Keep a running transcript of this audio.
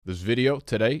This video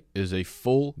today is a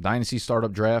full Dynasty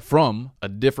startup draft from a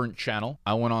different channel.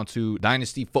 I went on to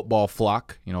Dynasty Football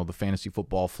Flock, the fantasy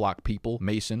football flock people,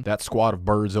 Mason, that squad of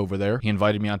birds over there. He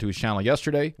invited me onto his channel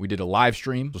yesterday. We did a live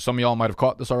stream. So some of y'all might have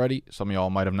caught this already. Some of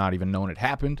y'all might have not even known it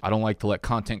happened. I don't like to let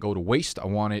content go to waste. I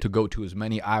want it to go to as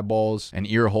many eyeballs and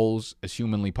ear holes as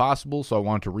humanly possible. So I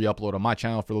wanted to re-upload on my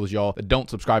channel for those of y'all that don't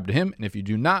subscribe to him. And if you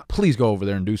do not, please go over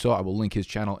there and do so. I will link his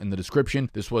channel in the description.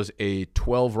 This was a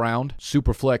 12-round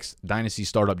Superflex Dynasty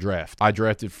startup draft. I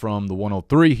drafted from the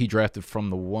 103. He drafted from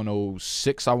the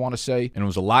 106, I want to say. And it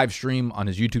was a live stream on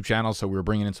his YouTube channel, so we were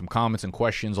bringing in some comments and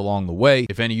questions along the way.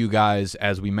 If any of you guys,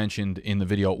 as we mentioned in the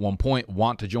video at one point,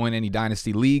 want to join any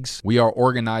Dynasty leagues, we are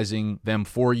organizing them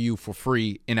for you for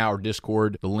free in our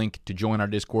Discord. The link to join our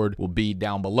Discord will be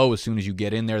down below. As soon as you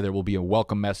get in there will be a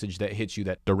welcome message that hits you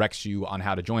that directs you on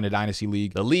how to join a Dynasty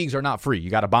league. The leagues are not free. You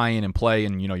got to buy in and play,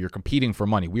 and you're competing for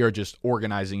money. We are just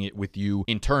organizing it with you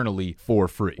internally for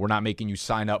free. We're not making you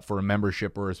sign up for a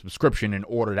membership or a subscription in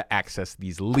order to access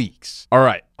these leagues. All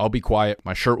right, I'll be quiet.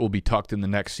 My shirt will be tucked in the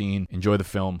next scene. Enjoy the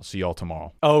film. See y'all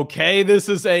tomorrow. Okay, this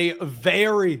is a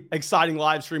very exciting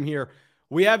live stream here.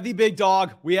 We have the big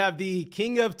dog. We have the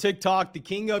king of TikTok, the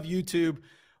king of YouTube.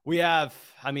 We have,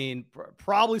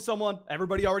 probably someone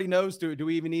everybody already knows. Do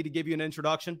we even need to give you an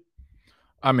introduction?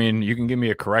 I mean, you can give me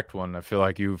a correct one. I feel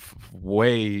like you've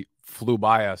way flew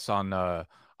by us on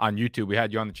YouTube. We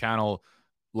had you on the channel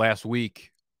last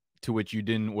week, to which you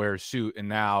didn't wear a suit, and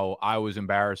now I was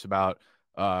embarrassed about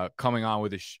coming on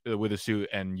with a suit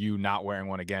and you not wearing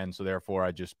one again. So therefore,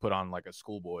 I just put on like a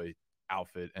schoolboy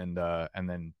outfit, and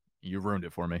then you ruined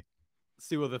it for me.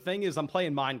 See, well, the thing is, I'm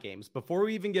playing mind games. Before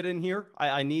we even get in here,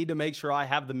 I need to make sure I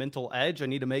have the mental edge. I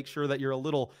need to make sure that you're a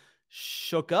little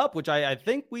shook up, which I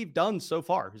think we've done so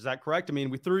far. Is that correct? I mean,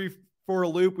 we threw you for a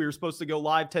loop. We were supposed to go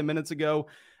live 10 minutes ago,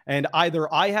 and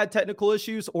either I had technical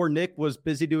issues or Nick was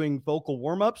busy doing vocal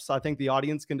warm-ups. I think the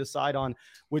audience can decide on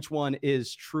which one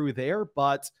is true there,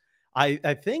 but I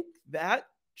think that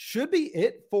should be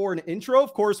it for an intro.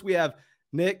 Of course, we have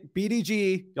Nick,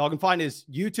 BDG. Y'all can find his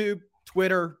YouTube,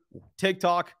 Twitter,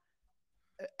 TikTok,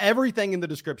 everything in the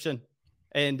description.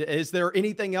 And is there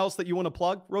anything else that you want to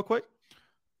plug real quick?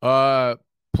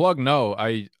 Plug no.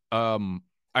 I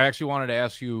actually wanted to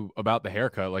ask you about the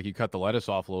haircut. Like, you cut the lettuce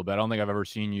off a little bit. I don't think I've ever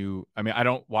seen you. I mean, I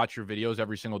don't watch your videos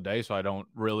every single day, so I don't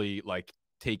really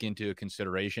take into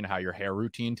consideration how your hair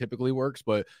routine typically works.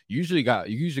 But you usually got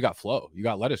flow. You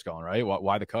got lettuce going, right?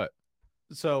 Why the cut?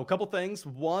 So a couple things.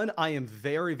 One, I am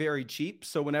very, very cheap.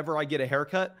 So whenever I get a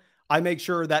haircut, I make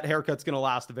sure that haircut's going to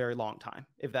last a very long time,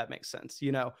 if that makes sense.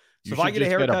 So if I get a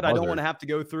haircut, I don't want to have to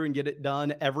go through and get it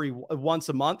done once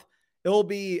a month.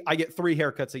 I get 3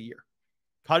 haircuts a year.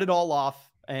 Cut it all off,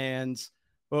 and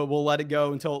we'll let it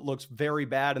go until it looks very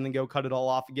bad, and then go cut it all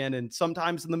off again. And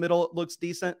sometimes in the middle, it looks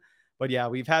decent. But yeah,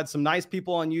 we've had some nice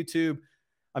people on YouTube.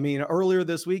 I mean, earlier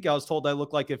this week, I was told I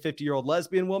look like a 50-year-old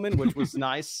lesbian woman, which was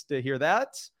nice to hear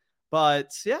that.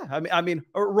 But yeah, I mean,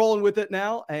 we're rolling with it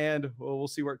now, and we'll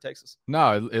see where it takes us.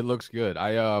 No, it looks good.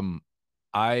 When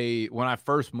I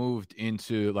first moved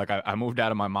into, I moved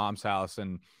out of my mom's house,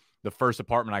 and the first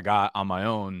apartment I got on my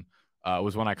own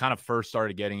was when I kind of first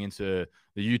started getting into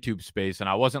the YouTube space, and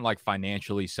I wasn't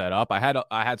financially set up. I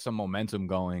had some momentum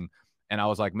going, and I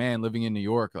was like, man, living in New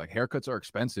York, haircuts are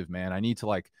expensive, man. I need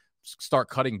to start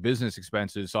cutting business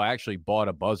expenses. So I actually bought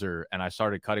a buzzer, and I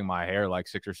started cutting my hair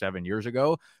 6 or 7 years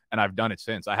ago, and I've done it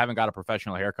since. I haven't got a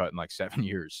professional haircut in 7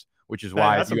 years, which is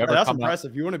why that's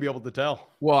impressive. You want to be able to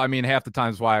tell. Well, I mean, half the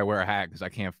times why I wear a hat, because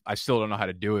I still don't know how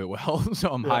to do it well.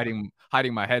 So I'm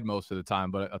hiding my head most of the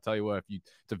time. But I'll tell you what,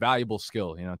 it's a valuable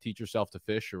skill, teach yourself to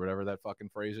fish, or whatever that fucking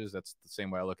phrase is. That's the same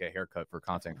way I look at haircut for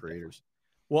content creators.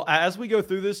 Well, as we go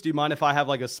through this, do you mind if I have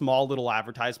a small little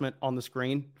advertisement on the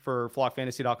screen for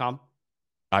flockfantasy.com?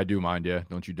 I do mind, yeah.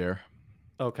 Don't you dare.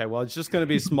 Okay, well, it's just going to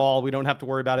be small. We don't have to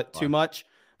worry about it too much,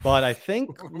 but I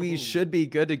think we should be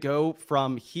good to go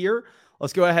from here.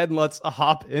 Let's go ahead and let's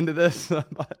hop into this.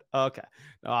 But, okay,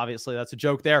 no, obviously that's a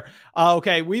joke there.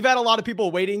 Okay, we've had a lot of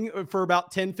people waiting for about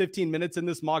 10, 15 minutes in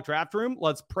this mock draft room.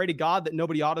 Let's pray to God that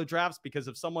nobody auto drafts, because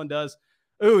if someone does,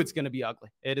 it's going to be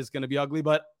ugly. It is going to be ugly,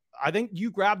 but I think you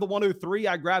grab the 103.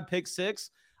 I grab pick 6.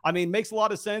 I mean, makes a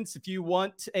lot of sense. If you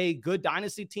want a good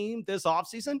dynasty team this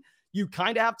offseason, you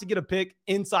kind of have to get a pick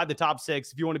inside the top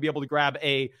 6 if you want to be able to grab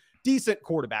a decent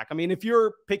quarterback. I mean, if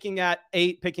you're picking at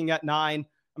 8, picking at 9,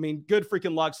 I mean, good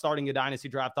freaking luck starting a dynasty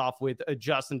draft off with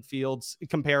Justin Fields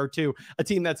compared to a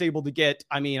team that's able to get,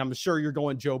 I'm sure you're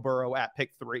going Joe Burrow at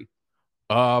pick 3.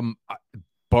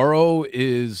 Burrow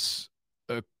is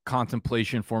a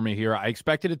contemplation for me here. I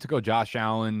expected it to go Josh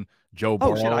Allen, Joe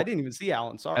Oh shit, I Burrow didn't even see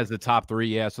Allen. Sorry. as the top 3.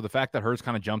 Yeah, so the fact that Hurts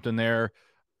kind of jumped in there,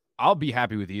 I'll be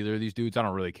happy with either of these dudes. I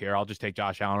don't really care. I'll just take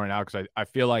Josh Allen right now because I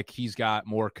feel like he's got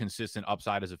more consistent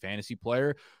upside as a fantasy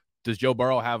player. Does Joe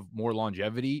Burrow have more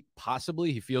longevity?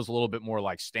 Possibly. He feels a little bit more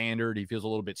like standard. He feels a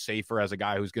little bit safer as a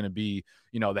guy who's going to be,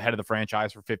 the head of the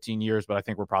franchise for 15 years. But I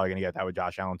think we're probably going to get that with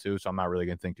Josh Allen too. So I'm not really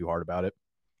going to think too hard about it.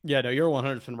 Yeah, no, you're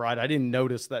 100% right. I didn't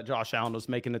notice that Josh Allen was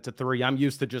making it to 3. I'm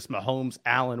used to just Mahomes,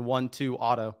 Allen, 1-2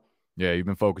 auto. Yeah, you've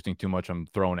been focusing too much on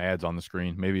throwing ads on the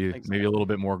screen. Maybe a little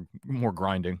bit more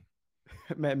grinding.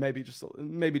 maybe just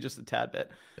a tad bit.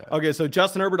 Yeah. Okay, so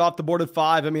Justin Herbert off the board at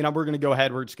 5. I mean, we're going to go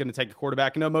ahead. We're just going to take a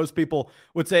quarterback. I know most people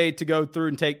would say to go through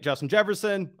and take Justin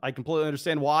Jefferson. I completely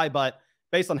understand why, but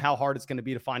based on how hard it's going to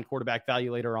be to find quarterback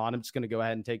value later on, I'm just going to go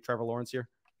ahead and take Trevor Lawrence here.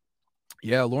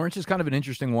 Yeah, Lawrence is kind of an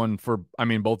interesting one for,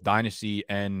 both Dynasty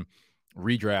and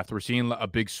redraft. We're seeing a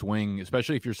big swing,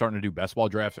 especially if you're starting to do best ball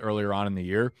drafts earlier on in the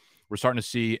year. We're starting to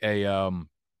see a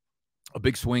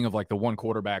big swing of like the one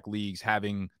quarterback leagues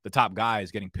having the top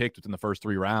guys getting picked within the first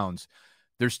 3 rounds.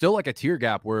 There's still like a tier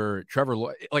gap where Trevor,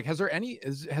 like, has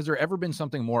there ever been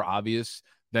something more obvious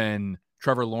than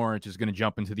Trevor Lawrence is going to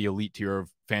jump into the elite tier of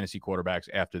fantasy quarterbacks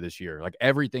after this year? Like,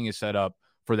 everything is set up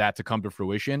for that to come to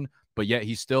fruition, but yet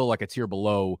he's still like a tier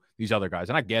below these other guys.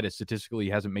 And I get it. Statistically,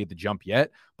 he hasn't made the jump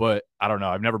yet, but I don't know.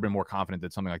 I've never been more confident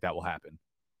that something like that will happen.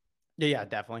 Yeah,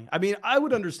 definitely. I mean, I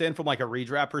would understand from like a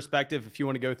redraft perspective if you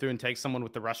want to go through and take someone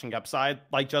with the rushing upside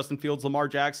like Justin Fields, Lamar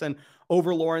Jackson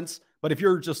over Lawrence. But if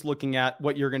you're just looking at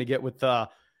what you're going to get with the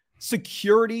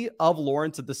security of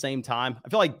Lawrence at the same time, I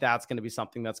feel like that's going to be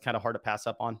something that's kind of hard to pass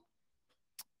up on.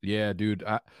 Yeah, dude.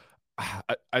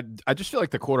 I just feel like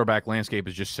the quarterback landscape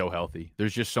is just so healthy.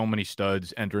 There's just so many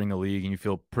studs entering the league, and you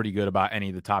feel pretty good about any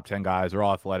of the top 10 guys. They're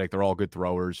all athletic. They're all good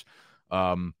throwers.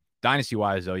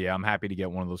 Dynasty-wise, though, yeah, I'm happy to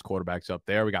get one of those quarterbacks up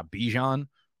there. We got Bijan,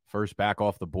 first back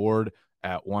off the board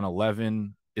at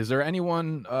 111. Is there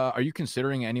anyone, are you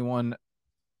considering anyone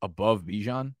above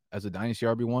Bijan as a Dynasty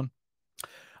RB1?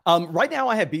 Right now,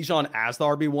 I have Bijan as the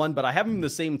RB1, but I have him in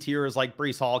the same tier as like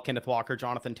Breece Hall, Kenneth Walker,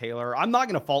 Jonathan Taylor. I'm not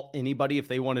going to fault anybody if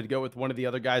they wanted to go with one of the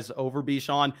other guys over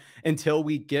Bijan until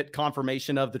we get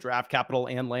confirmation of the draft capital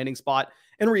and landing spot.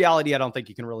 In reality, I don't think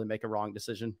you can really make a wrong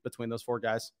decision between those 4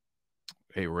 guys.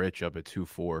 Hey, Rich up at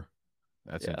 2-4.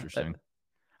 That's interesting.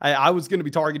 I was going to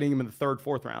be targeting him in the 3rd,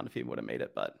 4th round if he would have made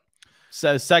it, but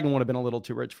second would have been a little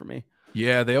too rich for me.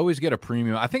 Yeah, they always get a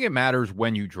premium. I think it matters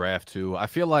when you draft too. I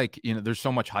feel like, there's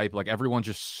so much hype. Like, everyone's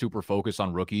just super focused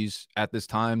on rookies at this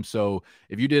time. So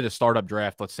if you did a startup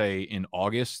draft, let's say in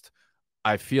August,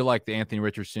 I feel like the Anthony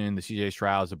Richardson, the CJ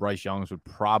Strouds, the Bryce Youngs would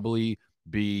probably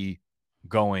be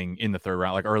going in the 3rd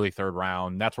round, like early 3rd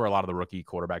round. That's where a lot of the rookie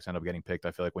quarterbacks end up getting picked.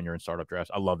 I feel like when you're in startup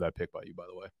drafts. I love that pick by you, by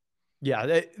the way.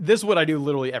 Yeah, this is what I do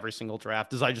literally every single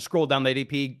draft is I just scroll down the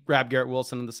ADP, grab Garrett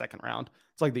Wilson in the 2nd round.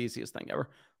 It's like the easiest thing ever.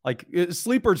 Like,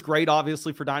 sleeper's great,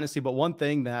 obviously, for Dynasty, but one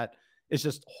thing that is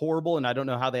just horrible, and I don't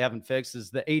know how they haven't fixed, is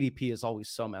the ADP is always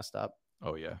so messed up.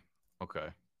 Oh, yeah. Okay.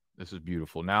 This is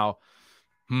beautiful. Now,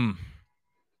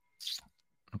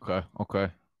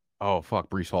 Okay. Oh, fuck,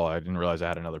 Breece Hall. I didn't realize I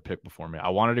had another pick before me. I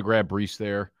wanted to grab Breece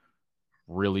there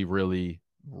really, really,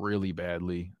 really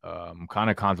badly. I'm kind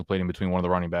of contemplating between one of the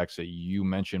running backs that you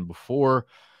mentioned before.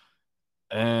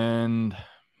 And,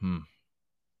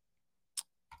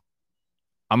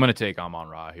 I'm going to take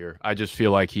Amon-Ra here. I just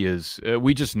feel like he is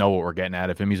we just know what we're getting out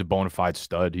of him. He's a bona fide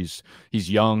stud. He's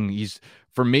young.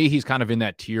 For me, he's kind of in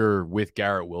that tier with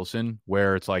Garrett Wilson,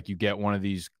 where it's like you get one of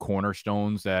these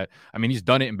cornerstones that, he's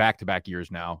done it in back-to-back years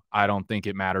now. I don't think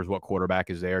it matters what quarterback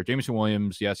is there. Jameson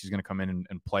Williams, yes, he's going to come in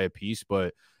and play a piece,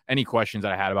 but any questions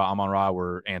that I had about Amon-Ra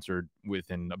were answered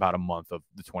within about a month of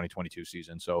the 2022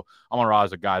 season. So Amon-Ra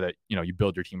is a guy that, you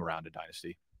build your team around in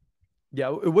Dynasty. Yeah.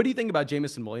 What do you think about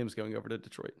Jameson Williams going over to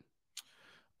Detroit?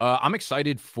 I'm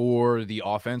excited for the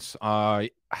offense.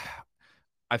 I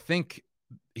think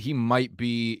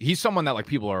he's someone that like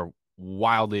people are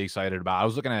wildly excited about. I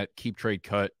was looking at Keep Trade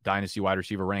Cut Dynasty wide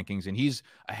receiver rankings, and he's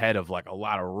ahead of like a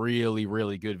lot of really,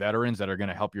 really good veterans that are going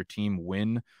to help your team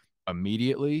win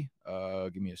immediately.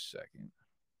 Give me a second.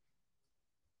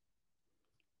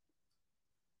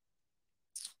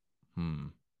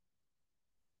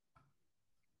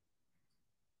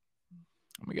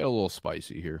 Let me get a little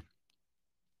spicy here.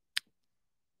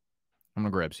 I'm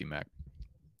going to grab C-Mac.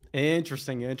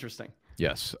 Interesting.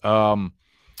 Yes.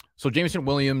 So Jameson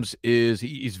Williams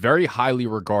he's very highly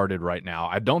regarded right now.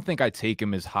 I don't think I take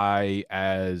him as high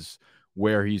as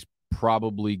where he's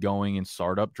probably going in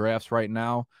startup drafts right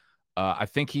now. I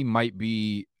think he might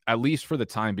be, at least for the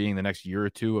time being, the next year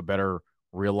or two, a better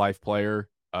real life player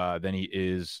than he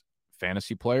is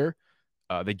fantasy player.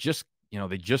 They just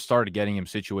they just started getting him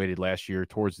situated last year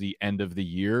towards the end of the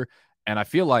year. And I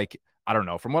feel like, I don't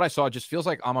know, from what I saw, it just feels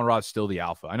like Amon-Ra's still the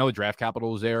alpha. I know the draft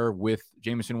capital is there with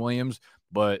Jameson Williams,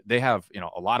 but they have,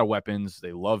 a lot of weapons.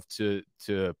 They love to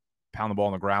pound the ball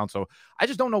on the ground. So I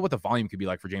just don't know what the volume could be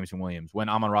like for Jameson Williams when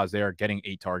Amon-Ra's there getting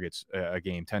 8 targets a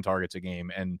game, 10 targets a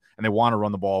game. And they want to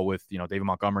run the ball with, David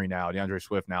Montgomery now, DeAndre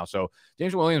Swift now. So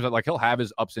Jameson Williams, like, he'll have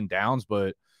his ups and downs,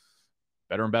 but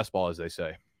better in best ball, as they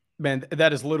say. Man,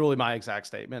 that is literally my exact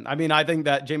statement. I mean, I think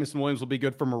that Jameson Williams will be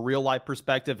good from a real life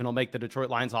perspective and he'll make the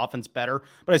Detroit Lions offense better.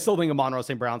 But I still think Amon-Ra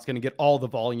St. Brown's going to get all the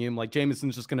volume. Like,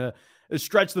 Jameson's just going to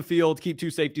stretch the field, keep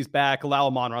 2 safeties back, allow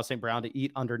Amon-Ra St. Brown to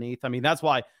eat underneath. I mean, that's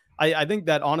why I think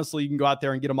that honestly, you can go out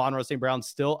there and get Amon-Ra St. Brown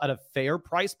still at a fair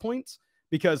price point,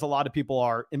 because a lot of people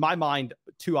are, in my mind,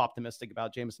 too optimistic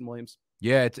about Jameson Williams.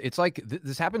 Yeah, it's like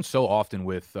this happens so often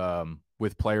with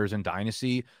players in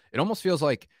Dynasty. It almost feels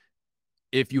like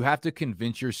if you have to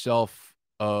convince yourself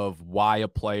of why a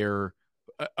player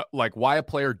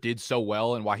did so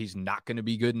well and why he's not going to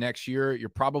be good next year, you're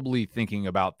probably thinking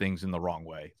about things in the wrong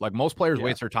way. Like, most players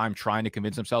waste their time trying to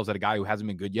convince themselves that a guy who hasn't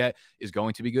been good yet is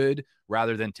going to be good,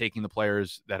 rather than taking the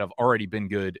players that have already been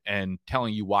good and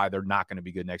telling you why they're not going to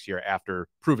be good next year after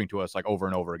proving to us, like, over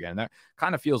and over again. That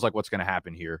kind of feels like what's going to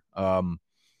happen here. And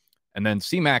then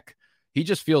C-Mac, he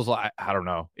just feels like, I don't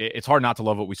know. It's hard not to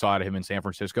love what we saw out of him in San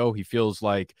Francisco. He feels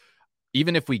like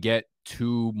even if we get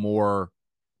 2 more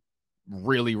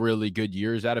really, really good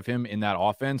years out of him in that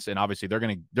offense, and obviously they're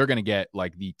gonna get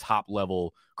like the top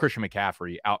level Christian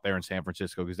McCaffrey out there in San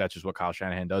Francisco, because that's just what Kyle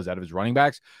Shanahan does out of his running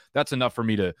backs. That's enough for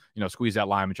me to squeeze that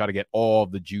lime and try to get all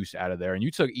of the juice out of there. And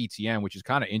you took ETN, which is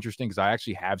kind of interesting because I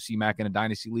actually have C-Mac in a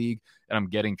dynasty league, and I'm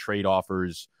getting trade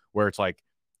offers where it's like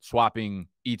swapping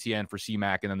ETN for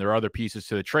C-Mac, and then there are other pieces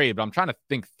to the trade, but I'm trying to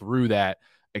think through that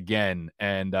again.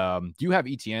 And do you have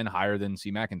ETN higher than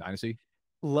C-Mac in Dynasty?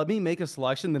 Let me make a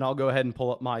selection, then I'll go ahead and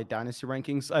pull up my Dynasty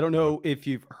rankings. I don't know if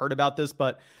you've heard about this,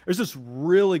 but there's this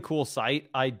really cool site.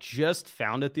 I just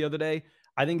found it the other day.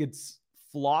 I think it's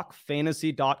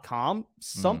flockfantasy.com,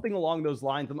 something along those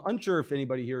lines. I'm unsure if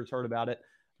anybody here has heard about it,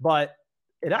 but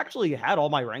it actually had all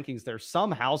my rankings there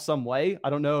somehow, some way. I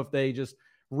don't know if they just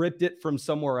ripped it from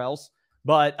somewhere else.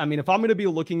 But I mean, if I'm going to be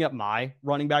looking at my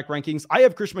running back rankings, I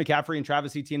have Christian McCaffrey and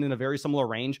Travis Etienne in a very similar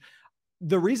range.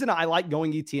 The reason I like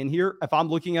going Etienne here, if I'm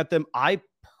looking at them, I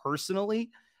personally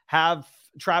have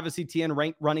Travis Etienne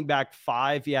ranked running back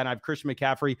 5. Yeah, and I have Christian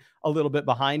McCaffrey a little bit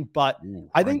behind. But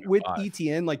I think with 5.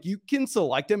 Etienne, like, you can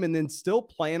select him and then still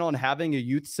plan on having a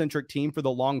youth-centric team for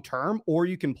the long term, or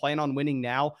you can plan on winning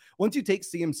now. Once you take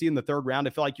CMC in the 3rd round,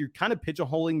 I feel like you're kind of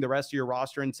pigeonholing the rest of your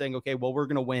roster and saying, okay, well, we're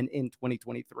going to win in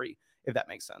 2023, if that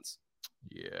makes sense.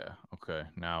 Yeah. Okay.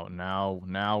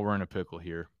 Now we're in a pickle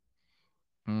here.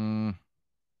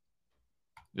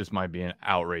 This might be an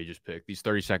outrageous pick. These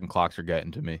 30-second clocks are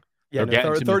getting to me. Yeah,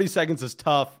 no, 30 seconds is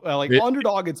tough.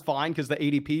 Underdog, it's fine because the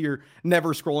ADP, you're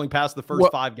never scrolling past the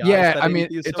first 5 guys. Yeah, I mean,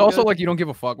 it's so also good. Like, you don't give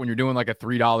a fuck when you're doing like a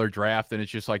 $3 draft and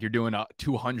it's just like you're doing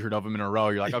 200 of them in a row.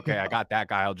 You're like, okay, I got that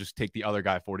guy. I'll just take the other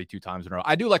guy 42 times in a row.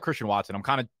 I do like Christian Watson. I'm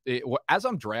kind of, as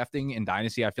I'm drafting in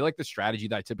Dynasty, I feel like the strategy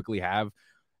that I typically have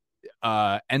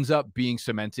ends up being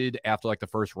cemented after like the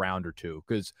first round or 2,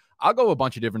 because I'll go a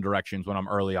bunch of different directions when I'm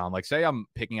early on. Like, say I'm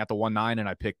picking at the 1-9 and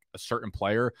I pick a certain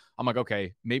player, I'm like,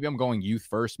 okay, maybe I'm going youth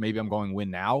first, maybe I'm going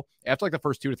win now. After like the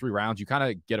first 2 to 3 rounds, you kind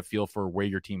of get a feel for where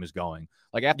your team is going.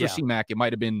 Like, after C-Mac, it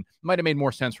might have made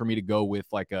more sense for me to go with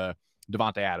like a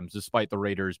Devontae Adams, despite the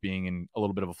Raiders being in a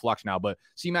little bit of a flux now. But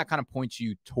C-Mac kind of points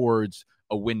you towards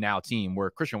a win now team,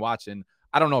 where Christian Watson,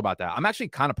 I don't know about that. I'm actually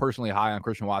kind of personally high on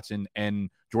Christian Watson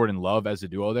and Jordan Love as a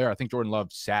duo there. I think Jordan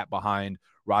Love sat behind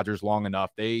Rodgers long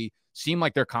enough. They seem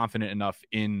like they're confident enough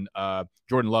in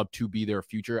Jordan Love to be their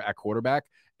future at quarterback.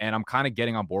 And I'm kind of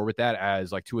getting on board with that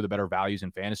as like 2 of the better values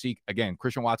in fantasy. Again,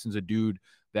 Christian Watson's a dude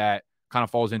that kind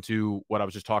of falls into what I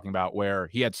was just talking about, where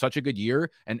he had such a good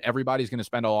year and everybody's going to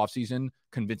spend all offseason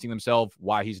convincing themselves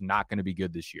why he's not going to be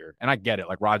good this year. And I get it.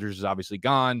 Like, Rodgers is obviously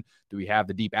gone. Do we have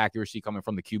the deep accuracy coming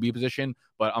from the QB position?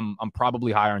 But I'm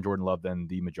probably higher on Jordan Love than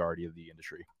the majority of the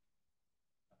industry.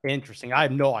 Interesting. I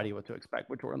have no idea what to expect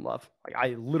with Jordan Love. Like,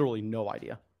 I literally no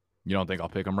idea. You don't think I'll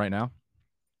pick him right now?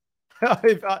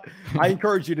 I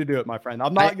encourage you to do it, my friend.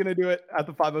 I'm not going to do it at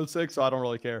the 506, so I don't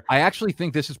really care. I actually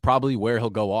think this is probably where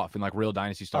he'll go off in like real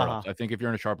dynasty startups. I think if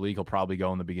you're in a sharp league, he'll probably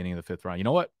go in the beginning of the 5th round. You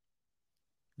know what?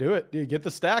 Do it. Dude, get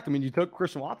the stack. I mean, you took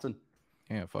Christian Watson.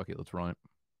 Yeah, fuck it. Let's run it.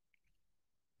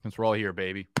 Let's roll here,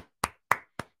 baby.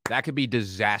 That could be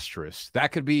disastrous.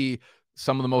 That could be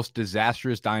some of the most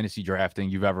disastrous dynasty drafting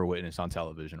you've ever witnessed on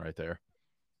television right there.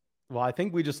 Well, I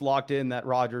think we just locked in that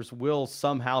Rodgers will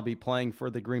somehow be playing for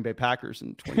the Green Bay Packers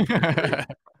in 2023.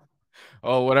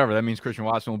 Oh, whatever. That means Christian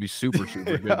Watson will be super,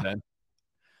 super good Yeah. then.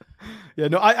 Yeah,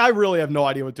 no, I really have no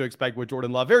idea what to expect with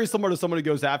Jordan Love. Very similar to someone who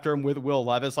goes after him with Will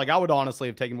Levis. Like, I would honestly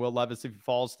have taken Will Levis if he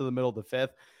falls to the middle of the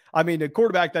fifth. I mean, a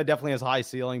quarterback that definitely has a high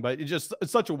ceiling, but it's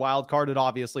such a wild card. It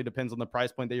obviously depends on the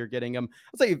price point that you're getting him.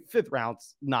 I'd say fifth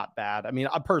round's not bad. I mean,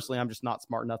 I'm just not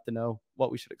smart enough to know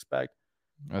what we should expect.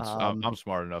 I'm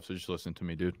smart enough, so just listen to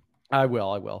me, dude. I will.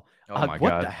 Oh my What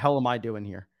God. the hell am I doing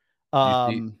here? You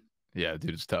see? Yeah,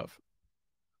 dude, it's tough.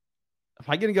 Am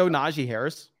I going to go Najee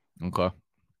Harris? Okay.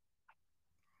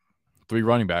 3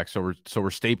 running backs, so we're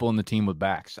stapling the team with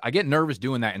backs. I get nervous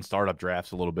doing that in startup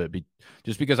drafts a little bit,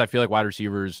 just because I feel like wide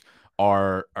receivers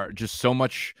are just so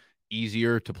much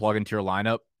easier to plug into your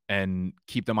lineup and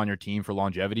keep them on your team for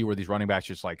longevity, where these running backs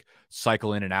just like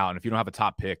cycle in and out. And if you don't have a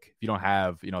top pick, if you don't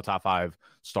have, top 5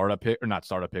 startup pick, or not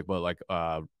startup pick, but like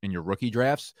in your rookie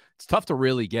drafts, it's tough to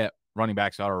really get running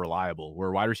backs that are reliable,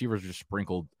 where wide receivers are just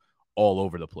sprinkled all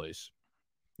over the place.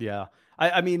 Yeah.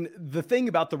 I mean, the thing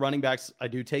about the running backs I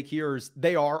do take here is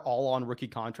they are all on rookie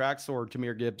contracts, or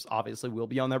Jahmyr Gibbs obviously will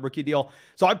be on that rookie deal.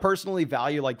 So I personally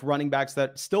value like running backs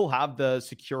that still have the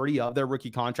security of their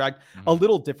rookie contract a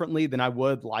little differently than I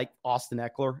would like Austin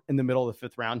Eckler in the middle of the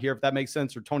 5th round here, if that makes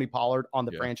sense, or Tony Pollard on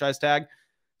the franchise tag.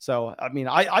 So, I mean,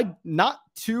 I'm not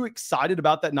too excited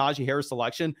about that Najee Harris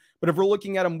selection, but if we're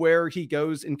looking at him where he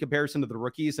goes in comparison to the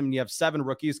rookies, I mean, you have 7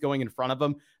 rookies going in front of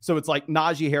him. So it's like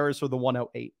Najee Harris for the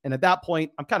 108. And at that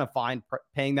point, I'm kind of fine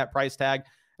paying that price tag.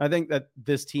 I think that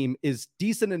this team is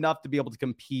decent enough to be able to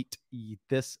compete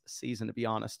this season, to be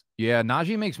honest. Yeah,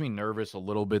 Najee makes me nervous a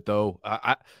little bit, though.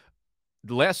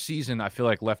 The last season, I feel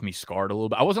like left me scarred a little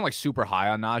bit. I wasn't like super high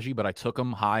on Najee, but I took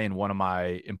him high in one of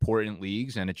my important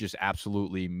leagues, and it just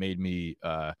absolutely made me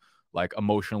like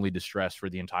emotionally distressed for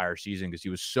the entire season, because he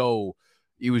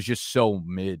was just so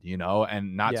mid,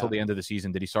 and not till the end of the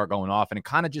season did he start going off. And it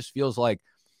kind of just feels like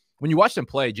when you watch them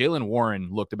play, Jaylen Warren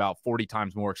looked about 40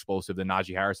 times more explosive than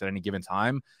Najee Harris at any given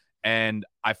time. And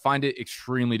I find it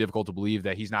extremely difficult to believe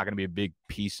that he's not going to be a big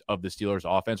piece of the Steelers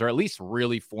offense, or at least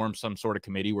really form some sort of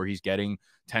committee where he's getting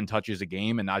 10 touches a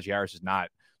game and Najee Harris is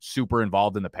not super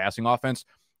involved in the passing offense.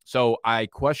 So I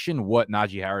question what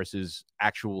Najee Harris's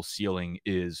actual ceiling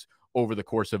is over the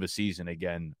course of a season.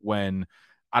 Again, when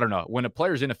a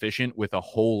player's inefficient with a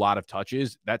whole lot of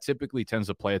touches, that typically tends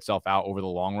to play itself out over the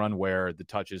long run, where the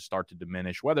touches start to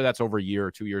diminish, whether that's over a year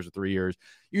or 2 years or 3 years,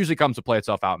 usually comes to play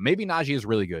itself out. Maybe Najee is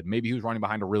really good. Maybe he was running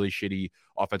behind a really shitty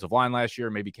offensive line last year.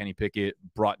 Maybe Kenny Pickett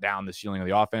brought down the ceiling of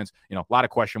the offense. A lot of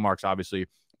question marks, obviously.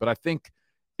 But I think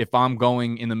if I'm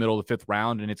going in the middle of the 5th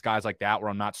round and it's guys like that where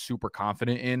I'm not super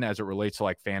confident in as it relates to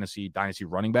like fantasy dynasty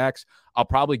running backs, I'll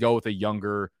probably go with a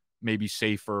younger, maybe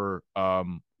safer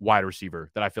wide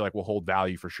receiver that I feel like will hold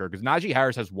value for sure. Because Najee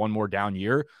Harris has one more down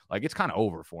year, like it's kind of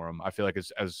over for him. I feel like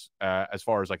as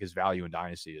far as like his value in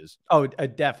dynasty is. Oh,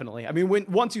 definitely. I mean,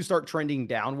 once you start trending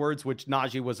downwards, which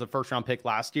Najee was a 1st round pick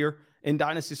last year in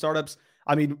dynasty startups,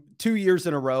 I mean, 2 years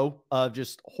in a row of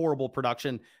just horrible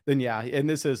production, then yeah, and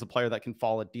this is a player that can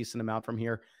fall a decent amount from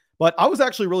here. But I was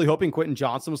actually really hoping Quentin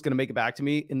Johnson was going to make it back to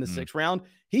me in the 6th round.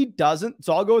 He doesn't.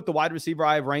 So I'll go with the wide receiver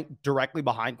I have ranked directly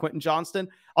behind Quentin Johnston.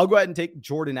 I'll go ahead and take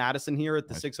Jordan Addison here at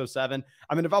the 607.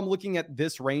 I mean, if I'm looking at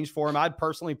this range for him, I'd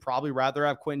personally probably rather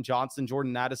have Quentin Johnson,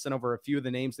 Jordan Addison over a few of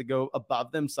the names that go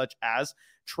above them, such as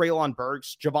Treylon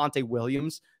Burks, Javonte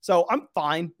Williams. So I'm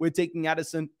fine with taking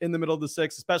Addison in the middle of the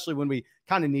 6th, especially when we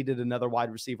kind of needed another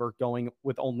wide receiver going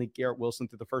with only Garrett Wilson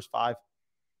through the first 5.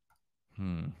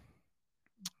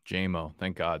 JMO,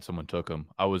 thank God someone took him.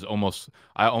 I almost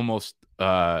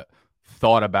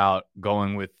thought about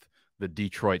going with the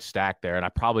Detroit stack there, and I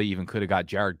probably even could have got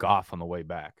Jared Goff on the way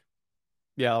back.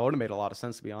 Yeah, that would have made a lot of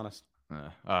sense, to be honest.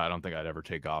 I don't think I'd ever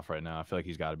take Goff right now. I feel like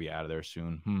he's got to be out of there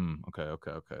soon. Okay.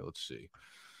 Let's see.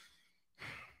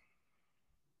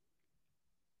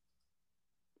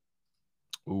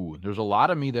 Ooh, there's a lot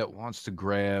of me that wants to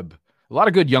grab a lot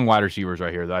of good young wide receivers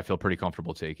right here that I feel pretty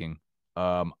comfortable taking.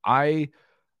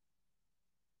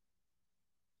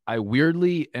 I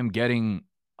weirdly am getting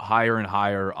higher and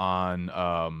higher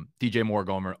on DJ Moore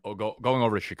going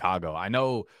over to Chicago. I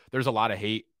know there's a lot of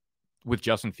hate with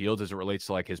Justin Fields as it relates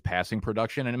to like his passing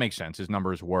production, and it makes sense. His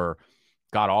numbers were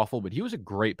god awful, but he was a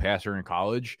great passer in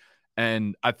college.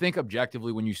 And I think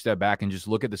objectively, when you step back and just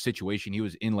look at the situation he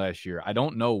was in last year, I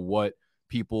don't know what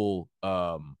people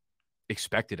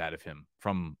expected out of him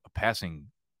from a passing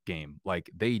game. Like,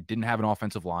 they didn't have an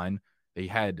offensive line. They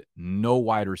had no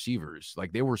wide receivers.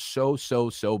 Like, they were so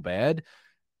bad.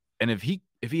 And if he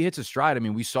if he hits a stride, I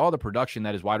mean, we saw the production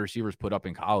that his wide receivers put up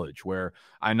in college, where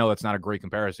I know that's not a great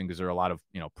comparison because there are a lot of,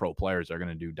 pro players that are going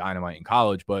to do dynamite in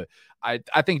college. But I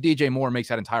think DJ Moore makes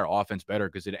that entire offense better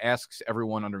because it asks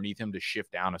everyone underneath him to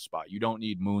shift down a spot. You don't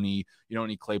need Mooney. You don't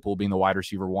need Claypool being the wide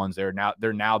receiver ones there.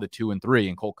 They're now the 2 and 3,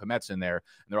 and Cole Kmet's in there,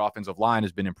 and their offensive line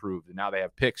has been improved. And now they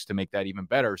have picks to make that even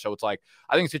better. So it's like,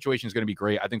 I think the situation is going to be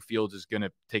great. I think Fields is going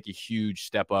to take a huge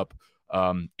step up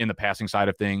in the passing side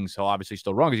of things. He'll obviously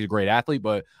still run because he's a great athlete,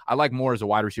 but I like Moore as a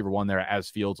wide receiver one there as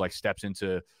Fields like steps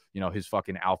into, his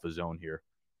fucking alpha zone here.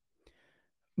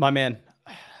 My man,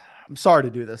 I'm sorry to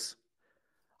do this.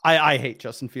 I hate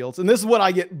Justin Fields. And this is what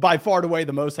I get by far and away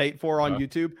the most hate for on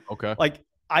YouTube. Okay. Like,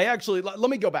 I actually, let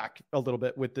me go back a little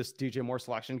bit with this DJ Moore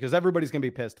selection because everybody's going to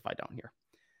be pissed if I don't here.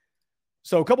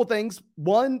 So a couple things.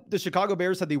 One, the Chicago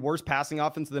Bears had the worst passing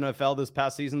offense in the NFL this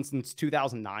past season since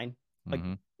 2009. Like,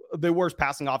 the worst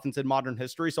passing offense in modern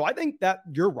history. So I think that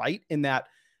you're right in that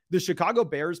the Chicago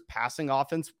Bears passing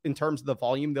offense in terms of the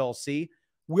volume they'll see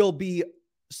will be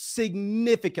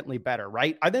significantly better,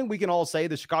 right? I think we can all say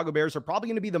the Chicago Bears are probably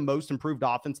going to be the most improved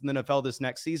offense in the NFL this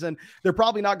next season. They're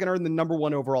probably not going to earn the number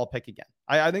 1 overall pick again.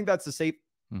 I think that's a safe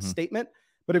statement.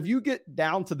 But if you get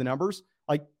down to the numbers,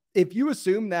 like if you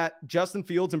assume that Justin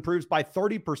Fields improves by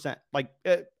 30%,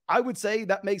 I would say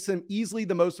that makes him easily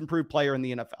the most improved player in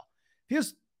the NFL. He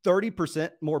has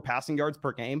 30% more passing yards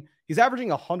per game. He's averaging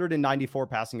 194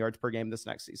 passing yards per game this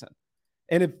next season.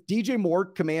 And if DJ Moore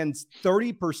commands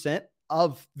 30%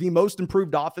 of the most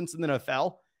improved offense in the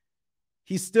NFL,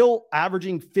 he's still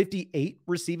averaging 58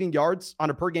 receiving yards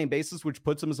on a per game basis, which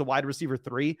puts him as a wide receiver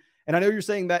 3. And I know you're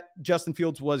saying that Justin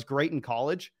Fields was great in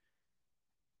college.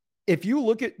 If you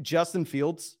look at Justin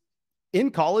Fields in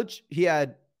college, he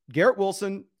had Garrett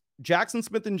Wilson, Jackson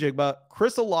Smith-Njigba,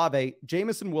 Chris Olave,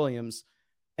 Jamison Williams,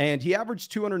 and he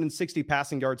averaged 260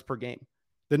 passing yards per game.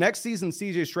 The next season,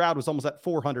 CJ Stroud was almost at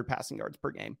 400 passing yards per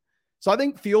game. So I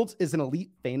think Fields is an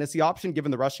elite fantasy option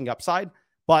given the rushing upside.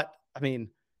 But I mean,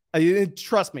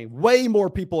 trust me, way more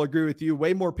people agree with you.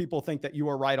 Way more people think that you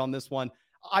are right on this one.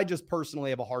 I just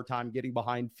personally have a hard time getting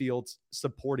behind Fields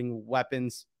supporting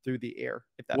weapons through the air.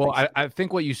 If that makes sense. I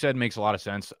think what you said makes a lot of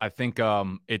sense. I think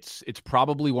it's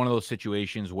probably one of those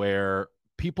situations where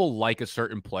people like a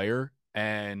certain player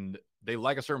and they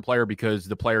like a certain player because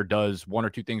the player does 1 or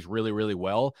 2 things really, really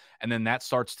well. And then that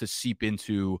starts to seep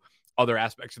into other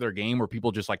aspects of their game where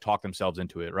people just like talk themselves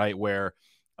into it, right? Where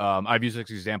I've used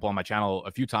this example on my channel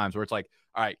a few times where it's like,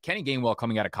 all right, Kenny Gainwell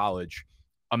coming out of college,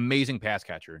 amazing pass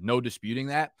catcher, no disputing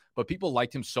that. But people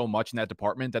liked him so much in that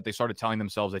department that they started telling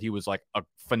themselves that he was like a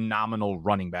phenomenal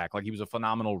running back. Like he was a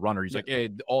phenomenal runner. He's like, hey,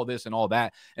 all this and all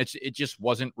that. It just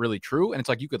wasn't really true. And it's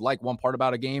like, you could like one part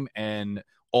about a game and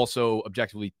also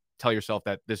objectively tell yourself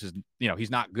that this is,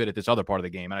 he's not good at this other part of the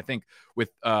game. And I think with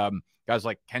guys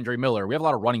like Kendre Miller, we have a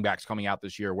lot of running backs coming out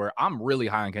this year where I'm really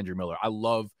high on Kendre Miller. I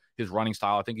love his running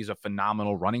style. I think he's a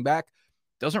phenomenal running back.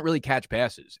 Doesn't really catch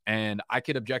passes. And I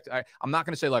could object. I'm not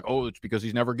going to say like, oh, it's because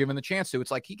he's never given the chance to. It's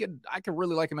like I could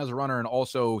really like him as a runner and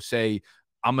also say,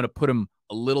 I'm going to put him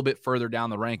a little bit further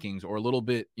down the rankings or a little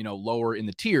bit, lower in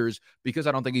the tiers because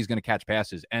I don't think he's going to catch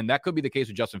passes. And that could be the case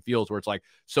with Justin Fields where it's like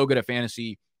so good at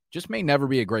fantasy, just may never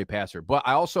be a great passer. But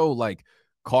I also like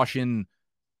caution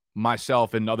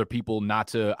myself and other people not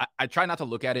to, I try not to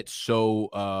look at it so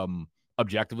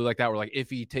objectively like that. Where like, if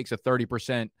he takes a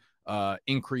 30%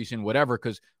 increase in whatever,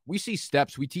 because we see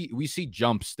steps, we see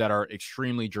jumps that are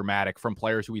extremely dramatic from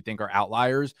players who we think are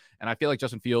outliers. And I feel like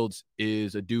Justin Fields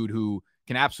is a dude who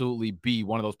can absolutely be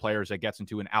one of those players that gets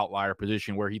into an outlier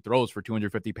position where he throws for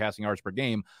 250 passing yards per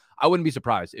game. I wouldn't be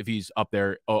surprised if he's up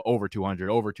there over 200,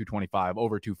 over 225,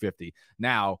 over 250.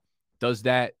 Now, does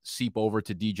that seep over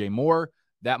to DJ Moore?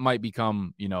 That might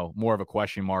become, more of a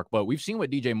question mark. But we've seen what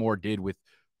DJ Moore did with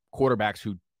quarterbacks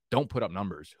who don't put up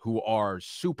numbers, who are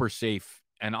super safe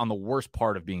and on the worst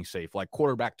part of being safe, like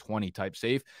quarterback 20 type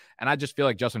safe. And I just feel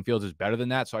like Justin Fields is better than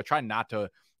that. So I try not to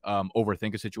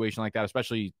overthink a situation like that,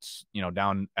 especially,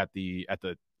 down at the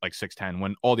like 6'10",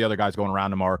 when all the other guys going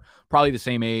around him are probably the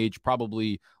same age,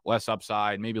 probably less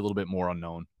upside, maybe a little bit more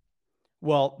unknown.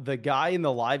 Well, the guy in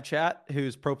the live chat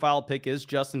whose profile pic is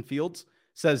Justin Fields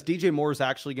says DJ Moore is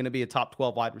actually going to be a top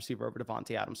 12 wide receiver over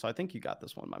Devontae Adams. So I think you got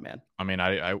this one, my man. I mean,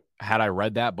 I had I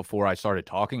read that before I started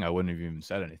talking, I wouldn't have even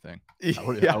said anything.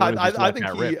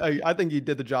 I think he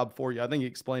did the job for you. I think he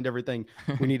explained everything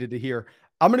we needed to hear.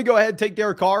 I'm going to go ahead and take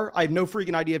Derek Carr. I have no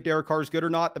freaking idea if Derek Carr is good or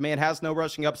not. The man has no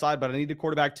rushing upside, but I need a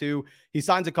quarterback too. He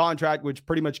signs a contract, which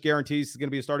pretty much guarantees he's going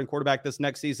to be a starting quarterback this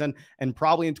next season and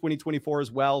probably in 2024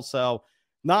 as well. So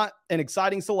not an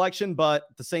exciting selection, but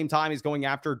at the same time, he's going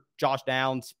after Josh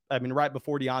Downs. I mean, right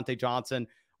before Deontay Johnson.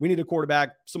 we need a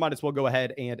quarterback, so might as well go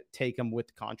ahead and take him with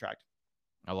the contract.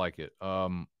 I like it.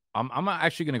 I'm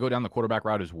actually going to go down the quarterback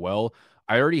route as well.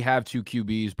 I already have 2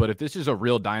 QBs, but if this is a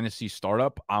real dynasty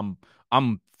startup,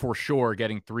 I'm for sure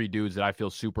getting 3 dudes that I feel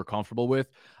super comfortable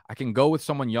with. I can go with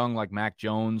someone young like Mac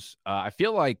Jones. I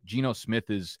feel like Geno Smith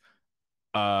is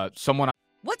someone.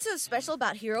 What's so special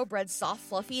about Hero Bread's soft,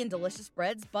 fluffy, and delicious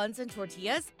breads, buns, and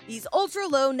tortillas? These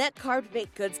ultra-low net-carb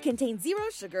baked goods contain 0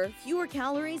 sugar, fewer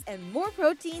calories, and more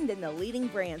protein than the leading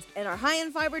brands, and are high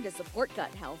in fiber to support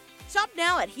gut health. Shop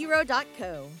now at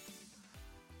hero.co.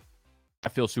 I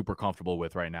feel super comfortable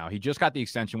with right now. He just got the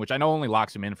extension, which I know only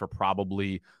locks him in for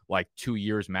probably like 2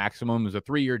 years maximum. It was a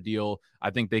 3-year deal. I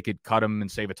think they could cut him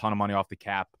and save a ton of money off the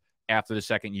cap after the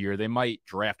second year. They might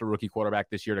draft a rookie quarterback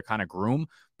this year to kind of groom.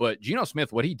 But Geno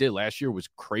Smith, what he did last year was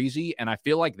crazy. And I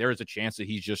feel like there is a chance that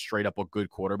he's just straight up a good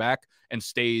quarterback and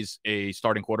stays a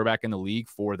starting quarterback in the league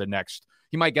for the next.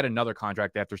 He might get another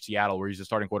contract after Seattle where he's a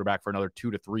starting quarterback for another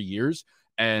 2 to 3 years.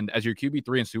 And as your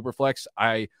QB3 in Superflex,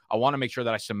 I want to make sure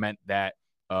that I cement that.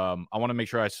 I want to make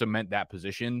sure I cement that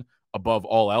position above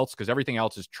all else, because everything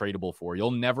else is tradable for.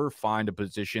 You'll never find a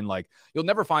position you'll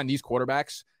never find these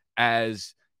quarterbacks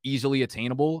as easily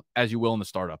attainable as you will in the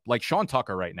startup. Like Sean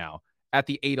Tucker right now at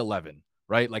the 8-11,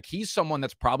 right? Like he's someone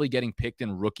that's probably getting picked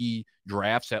in rookie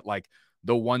drafts at like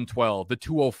the 112, the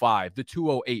 205, the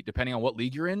 208, depending on what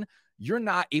league you're in. You're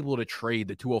not able to trade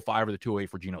the 205 or the 208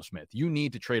 for Geno Smith. You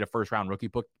need to trade a first-round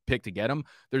rookie pick to get him.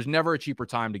 There's never a cheaper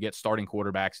time to get starting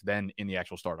quarterbacks than in the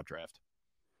actual startup draft.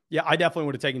 Yeah, I definitely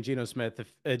would have taken Geno Smith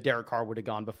if Derek Carr would have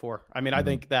gone before. I mean, I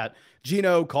think that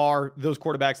Geno, Carr, those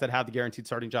quarterbacks that have the guaranteed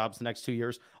starting jobs the next 2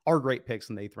 years are great picks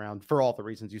in the 8th round for all the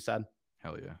reasons you said.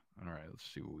 Hell yeah. All right, let's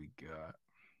see what we got.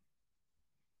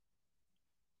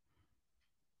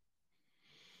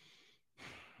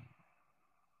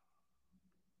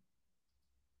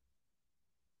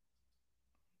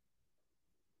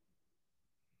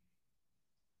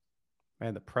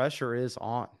 Man, the pressure is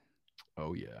on.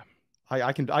 Oh yeah.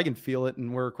 I can feel it,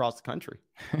 and we're across the country.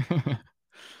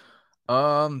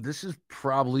 This is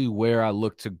probably where I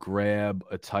look to grab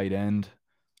a tight end.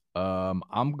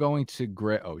 I'm going to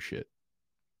grab. Oh shit.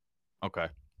 Okay.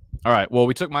 All right. Well,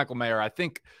 we took Michael Mayer. I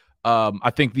think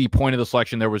the point of the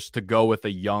selection there was to go with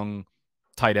a young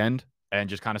tight end and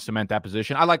just kind of cement that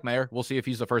position. I like Mayer. We'll see if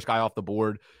he's the first guy off the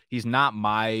board. He's not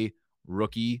my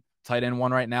rookie tight end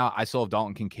one right now. I still have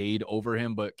Dalton Kincaid over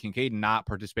him, but Kincaid not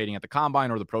participating at the combine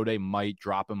or the pro day might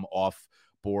drop him off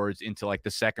boards into like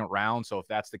the second round. So if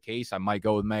that's the case, I might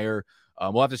go with Mayer.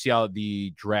 We'll have to see how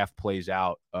the draft plays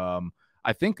out.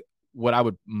 I think what I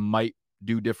might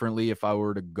do differently if I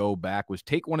were to go back was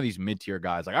take one of these mid-tier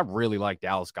guys. Like I really like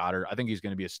Dallas Goedert. I think he's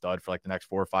going to be a stud for like the next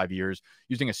 4 or 5 years.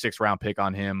 Using a 6th-round pick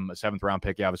on him, a 7th-round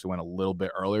pick, he obviously went a little bit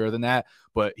earlier than that,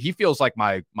 but he feels like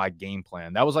my game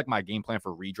plan. That was like my game plan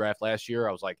for redraft last year.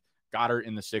 I was like Goedert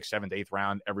in the 6th, 7th, 8th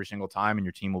round every single time, and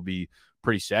your team will be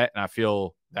pretty set. And I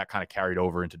feel that kind of carried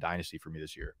over into Dynasty for me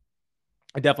this year.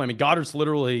 I mean, Goddard's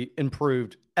literally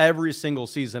improved every single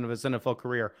season of his NFL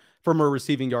career from a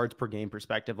receiving yards per game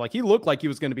perspective. Like he looked like he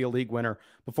was going to be a league winner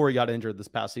before he got injured this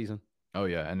past season. Oh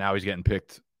yeah. And now he's getting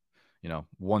picked,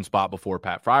 one spot before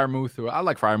Pat Freiermuth, who I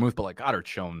like Freiermuth, but like Goddard's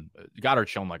shown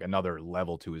like another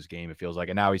level to his game. It feels like,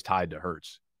 and now he's tied to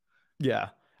Hurts. Yeah.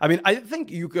 I mean, I think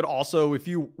you could also, if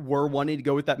you were wanting to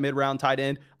go with that mid-round tight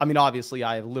end, I mean, obviously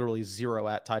I have literally 0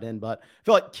 at tight end, but I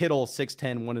feel like Kittle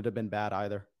 6'10" wouldn't have been bad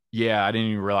either. Yeah, I didn't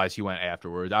even realize he went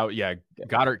afterwards.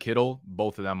 Goddard, Kittle,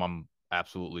 both of them I'm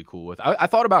absolutely cool with. I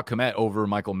thought about Kmet over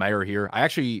Michael Mayer here. I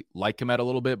actually like Kmet a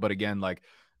little bit, but again, like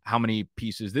how many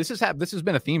pieces? This has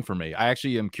been a theme for me. I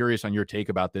actually am curious on your take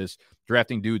about this,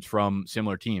 drafting dudes from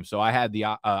similar teams. So I had the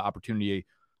opportunity,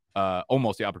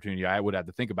 almost the opportunity, I would have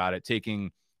to think about it,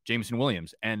 taking Jameson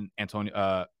Williams and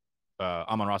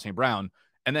Amon-Ra St. Brown.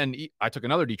 And then I took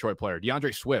another Detroit player,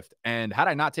 DeAndre Swift. And had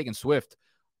I not taken Swift,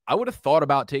 I would have thought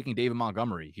about taking David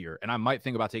Montgomery here, and I might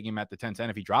think about taking him at the 10-10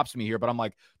 if he drops me here, but I'm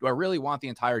like, do I really want the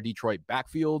entire Detroit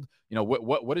backfield?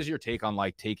 What is your take on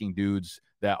like taking dudes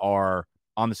that are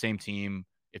on the same team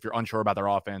if you're unsure about their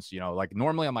offense? Like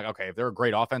normally I'm like, okay, if they're a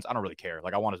great offense, I don't really care.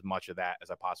 Like I want as much of that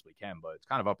as I possibly can, but it's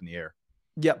kind of up in the air.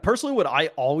 Yeah, personally, what I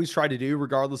always try to do,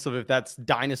 regardless of if that's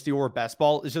Dynasty or best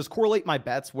ball, is just correlate my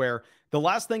bets where the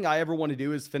last thing I ever want to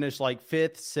do is finish like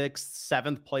 5th, 6th,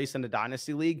 7th place in a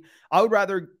Dynasty league. I would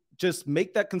rather just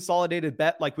make that consolidated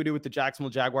bet like we do with the Jacksonville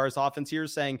Jaguars offense here,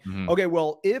 saying, Mhm. okay,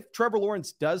 well, if Trevor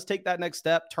Lawrence does take that next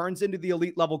step, turns into the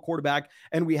elite level quarterback,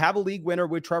 and we have a league winner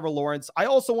with Trevor Lawrence, I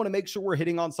also want to make sure we're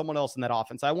hitting on someone else in that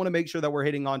offense. I want to make sure that we're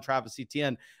hitting on Travis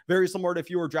Etienne. Very similar to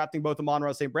if you were drafting both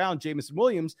Amon-Ra St. Brown, Jameson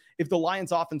Williams. If the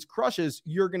Lions offense crushes,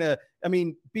 you're going to,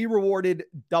 be rewarded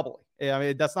doubly.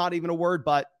 That's not even a word,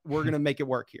 but we're going to make it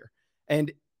work here.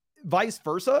 And vice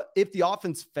versa, if the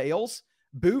offense fails,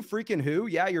 boo freaking who?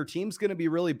 Yeah, your team's going to be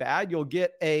really bad. You'll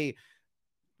get a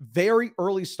very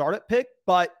early startup pick,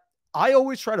 but I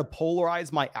always try to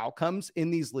polarize my outcomes in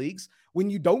these leagues. When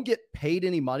you don't get paid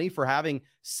any money for having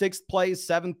 6th place,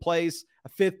 7th place,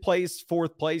 5th place,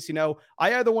 4th place,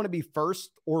 I either want to be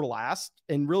first or last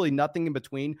and really nothing in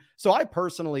between. So I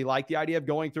personally like the idea of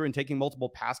going through and taking multiple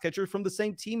pass catchers from the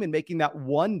same team and making that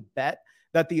one bet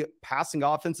that the passing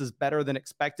offense is better than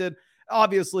expected.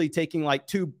 Obviously, taking like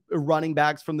 2 running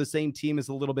backs from the same team is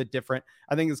a little bit different.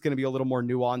 I think it's going to be a little more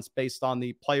nuanced based on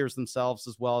the players themselves,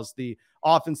 as well as the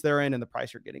offense they're in and the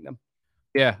price you're getting them.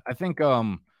 Yeah, I think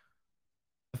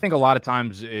a lot of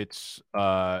times it's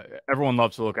everyone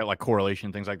loves to look at like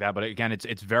correlation, things like that. But again,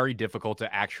 it's very difficult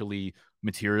to actually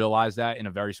materialize that in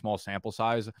a very small sample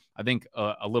size. I think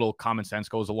a little common sense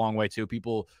goes a long way too.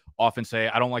 People often say,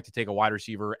 I don't like to take a wide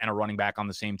receiver and a running back on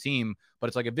the same team. But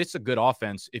it's like, if it's a good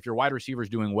offense, if your wide receiver is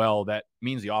doing well, that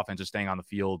means the offense is staying on the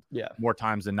field more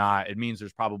times than not. It means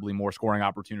there's probably more scoring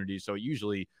opportunities. So it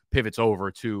usually pivots over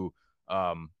to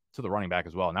the running back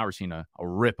as well. Now we're seeing a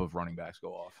rip of running backs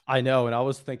go off. I know. And I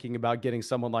was thinking about getting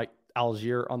someone like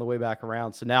Algier on the way back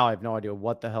around. So now I have no idea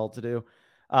what the hell to do.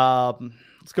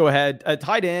 Let's go ahead.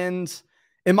 Tight ends.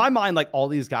 In my mind, like all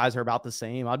these guys are about the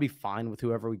same. I'd be fine with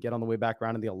whoever we get on the way back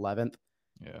around in the 11th.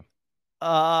 Yeah.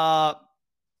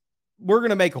 We're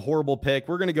going to make a horrible pick.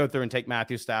 We're going to go through and take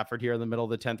Matthew Stafford here in the middle of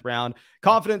the 10th round.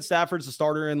 Confident Stafford's a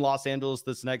starter in Los Angeles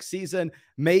this next season.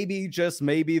 Maybe, just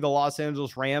maybe, the Los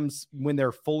Angeles Rams, when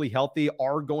they're fully healthy,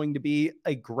 are going to be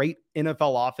a great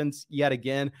NFL offense yet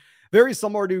again. Very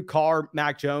similar to Carr,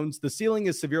 Mac Jones. The ceiling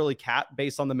is severely capped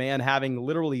based on the man having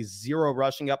literally 0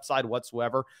 rushing upside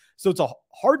whatsoever. So it's a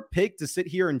hard pick to sit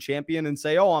here and champion and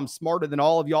say, oh, I'm smarter than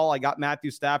all of y'all. I got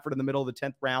Matthew Stafford in the middle of the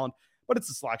 10th round. But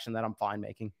it's a selection that I'm fine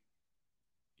making.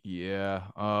 Yeah.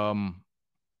 Okay.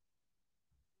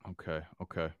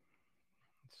 Let's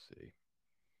see.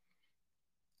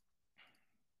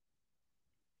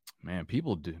 Man,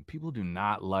 people do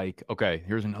not like. Okay,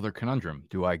 here's another conundrum.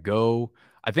 Do I go?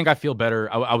 I think I feel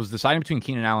better. I was deciding between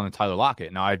Keenan Allen and Tyler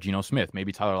Lockett. Now I have Geno Smith.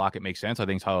 Maybe Tyler Lockett makes sense. I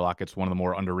think Tyler Lockett's one of the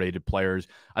more underrated players.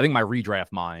 I think my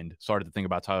redraft mind started to think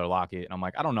about Tyler Lockett, and I'm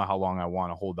like, I don't know how long I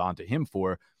want to hold on to him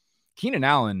for. Keenan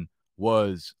Allen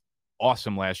was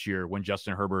awesome last year when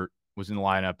Justin Herbert was in the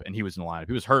lineup and he was in the lineup.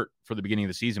 He was hurt for the beginning of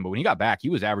the season, but when he got back, he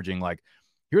was averaging like,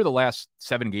 here are the last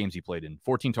 7 games he played in: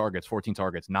 14 targets,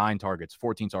 9 targets,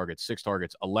 14 targets, 6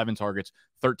 targets, 11 targets,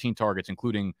 13 targets,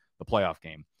 including the playoff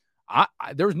game.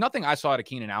 There was nothing I saw out of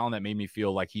Keenan Allen that made me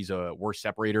feel like he's a worse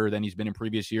separator than he's been in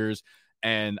previous years.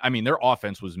 And I mean, their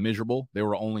offense was miserable. They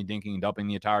were only dinking and dumping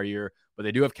the entire year, but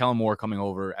they do have Kellen Moore coming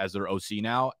over as their OC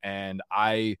now. And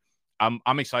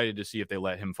I'm excited to see if they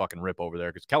let him fucking rip over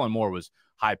there, because Kellen Moore was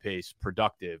high pace,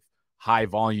 productive, high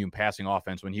volume passing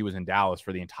offense when he was in Dallas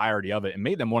for the entirety of it, and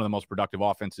made them one of the most productive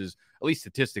offenses, at least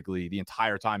statistically, the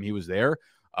entire time he was there.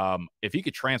 If he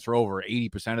could transfer over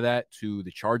 80% of that to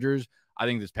the Chargers, I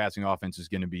think this passing offense is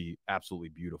going to be absolutely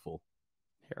beautiful.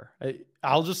 Here,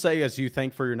 I'll just say, as you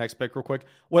think for your next pick real quick,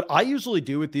 what I usually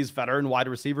do with these veteran wide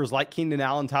receivers like Keenan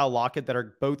Allen, Tyler Lockett, that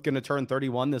are both going to turn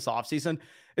 31 this offseason,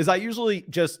 is I usually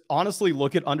just honestly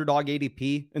look at underdog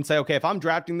ADP and say, okay, if I'm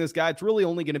drafting this guy, it's really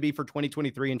only going to be for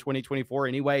 2023 and 2024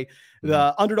 anyway.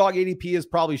 The underdog ADP is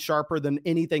probably sharper than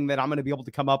anything that I'm going to be able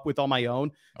to come up with on my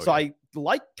own. I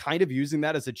like kind of using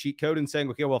that as a cheat code and saying,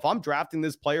 okay, well, if I'm drafting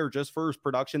this player just for his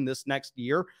production this next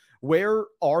year, where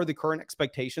are the current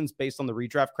expectations based on the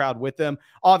redraft crowd with them?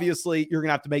 Obviously, you're going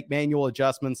to have to make manual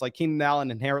adjustments. Like Keenan Allen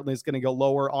inherently is going to go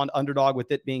lower on underdog,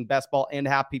 with it being best ball and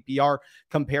half PPR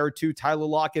compared to Tyler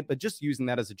Lockett, but just using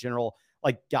that as a general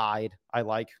guide, I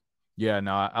like. Yeah,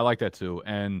 no, I like that too.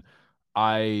 And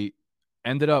I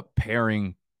ended up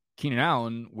pairing Keenan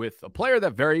Allen with a player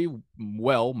that very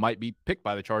well might be picked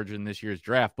by the Chargers in this year's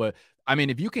draft. But I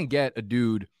mean, if you can get a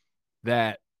dude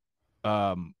that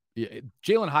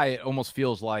Jalen Hyatt almost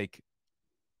feels like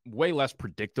way less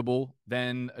predictable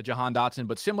than a Jahan Dotson,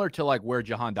 but similar to like where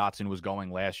Jahan Dotson was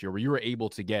going last year, where you were able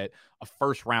to get a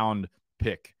first round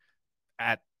pick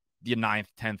at the 9th,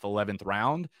 10th, 11th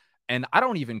round. And I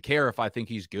don't even care if I think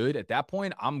he's good at that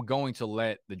point. I'm going to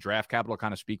let the draft capital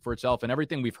kind of speak for itself. And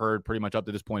everything we've heard pretty much up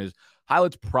to this point is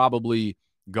Hyatt's probably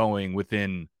going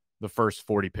within the first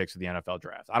 40 picks of the NFL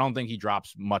draft. I don't think he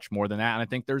drops much more than that. And I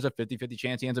think there's a 50-50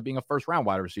 chance he ends up being a first-round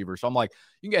wide receiver. So I'm like,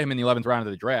 you can get him in the 11th round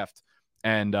of the draft.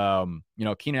 And,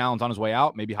 Keenan Allen's on his way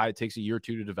out. Maybe Hyatt takes a year or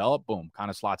two to develop. Boom, kind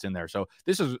of slots in there. So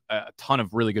this is a ton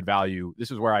of really good value.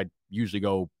 This is where I usually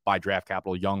go buy draft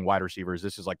capital, young wide receivers.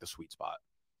 This is like the sweet spot.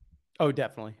 Oh,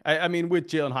 definitely. I mean, with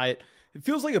Jalen Hyatt, it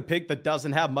feels like a pick that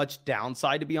doesn't have much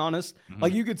downside, to be honest. Mm-hmm.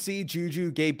 Like you could see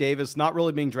Juju, Gabe Davis not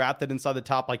really being drafted inside the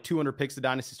top like 200 picks of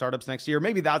Dynasty startups next year.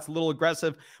 Maybe that's a little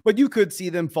aggressive, but you could see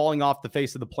them falling off the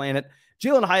face of the planet.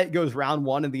 Jalen Hyatt goes round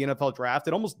 1 in the NFL draft.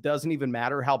 It almost doesn't even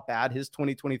matter how bad his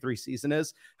 2023 season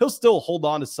is. He'll still hold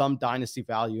on to some Dynasty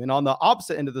value. And on the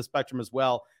opposite end of the spectrum as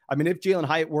well, I mean, if Jalen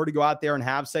Hyatt were to go out there and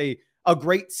have, say, a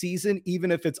great season,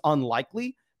 even if it's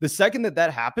unlikely, the second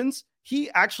that happens, he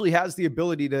actually has the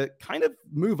ability to kind of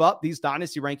move up these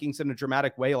Dynasty rankings in a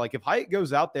dramatic way. Like if Hyatt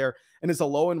goes out there and is a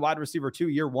low-end wide receiver 2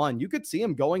 year 1, you could see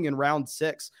him going in round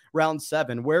 6, round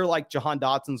 7, where like Jahan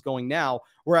Dotson's going now.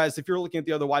 Whereas if you're looking at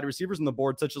the other wide receivers on the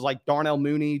board, such as like Darnell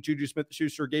Mooney, Juju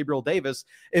Smith-Schuster, Gabriel Davis,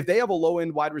 if they have a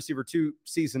low-end wide receiver 2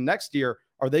 season next year,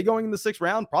 are they going in the 6th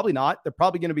round? Probably not. They're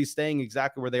probably going to be staying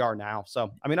exactly where they are now.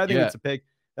 So, I mean, I think it's a pick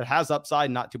that has upside,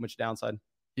 not too much downside.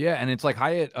 Yeah, and it's like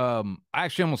Hyatt, I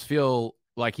actually almost feel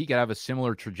like he could have a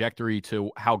similar trajectory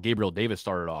to how Gabriel Davis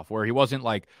started off, where he wasn't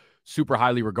like super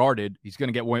highly regarded. He's going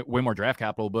to get way more draft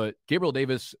capital, but Gabriel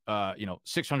Davis,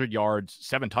 600 yards,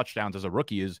 7 touchdowns as a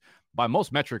rookie is by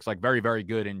most metrics like very, very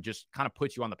good and just kind of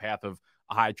puts you on the path of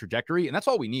a high trajectory. And that's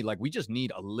all we need. Like we just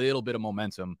need a little bit of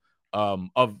momentum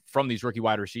from these rookie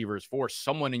wide receivers for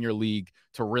someone in your league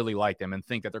to really like them and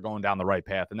think that they're going down the right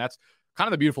path. And that's kind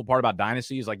of the beautiful part about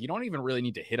Dynasty is like you don't even really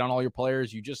need to hit on all your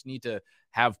players. You just need to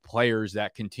have players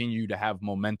that continue to have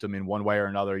momentum in one way or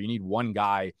another. You need one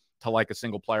guy to like a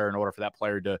single player in order for that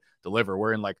player to deliver.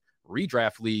 Where in like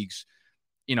redraft leagues,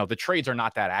 the trades are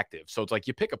not that active. So it's like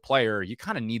you pick a player, you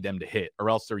kind of need them to hit or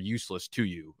else they're useless to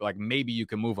you. Like maybe you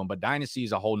can move them, but Dynasty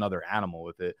is a whole nother animal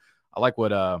with it. I like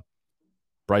what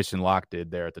Bryson Locke did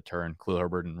there at the turn, Khalil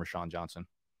Herbert and Rashawn Johnson.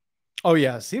 Oh,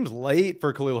 yeah. Seems late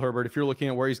for Khalil Herbert. If you're looking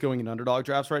at where he's going in underdog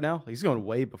drafts right now, he's going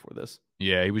way before this.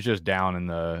 Yeah, he was just down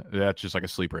that's just like a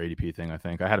sleeper ADP thing, I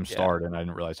think. I had him start and I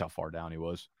didn't realize how far down he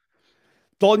was.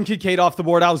 Dalton Kincaid off the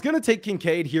board. I was going to take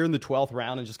Kincaid here in the 12th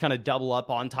round and just kind of double up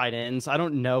on tight ends. I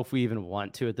don't know if we even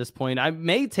want to at this point. I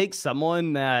may take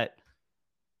someone that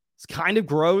is kind of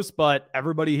gross, but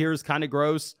everybody here is kind of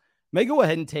gross. May go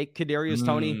ahead and take Kadarius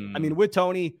Toney. I mean, with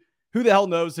Toney, who the hell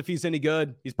knows if he's any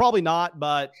good? He's probably not,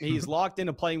 but he's locked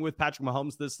into playing with Patrick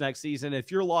Mahomes this next season.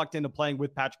 If you're locked into playing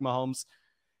with Patrick Mahomes,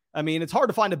 I mean, it's hard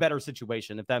to find a better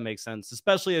situation, if that makes sense,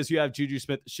 especially as you have Juju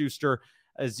Smith-Schuster,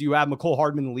 as you have McCole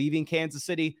Hardman leaving Kansas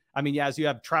City. I mean, as you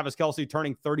have Travis Kelce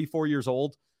turning 34 years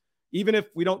old. Even if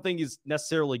we don't think he's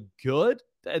necessarily good,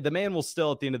 the man will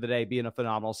still, at the end of the day, be in a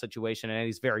phenomenal situation, and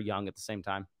he's very young at the same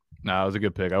time. No, it was a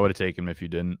good pick. I would have taken him if you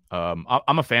didn't. I'm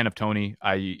a fan of Toney.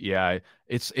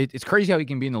 It's crazy how he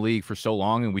can be in the league for so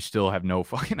long and we still have no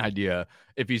fucking idea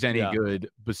if he's any good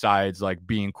besides like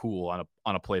being cool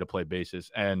on a play-to-play basis.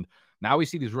 And now we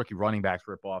see these rookie running backs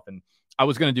rip off. And I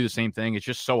was going to do the same thing. It's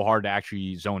just so hard to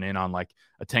actually zone in on like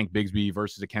a Tank Bigsby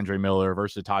versus a Kendre Miller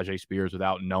versus a Tajay Spears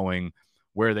without knowing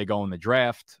where they go in the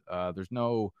draft. There's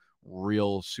no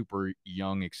real super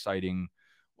young, exciting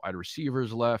wide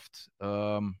receivers left.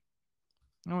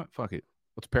 You know what? Fuck it.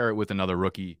 Let's pair it with another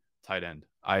rookie tight end.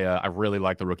 I really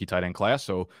like the rookie tight end class,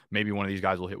 so maybe one of these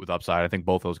guys will hit with upside. I think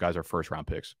both those guys are first-round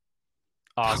picks.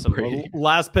 Awesome. Well,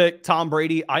 last pick, Tom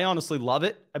Brady. I honestly love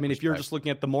it. I mean, if you're just looking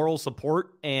at the moral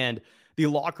support and the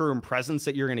locker room presence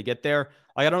that you're going to get there,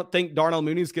 I don't think Darnell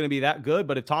Mooney is going to be that good,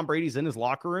 but if Tom Brady's in his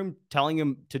locker room telling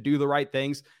him to do the right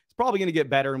things, it's probably going to get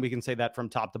better, and we can say that from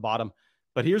top to bottom.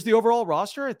 But here's the overall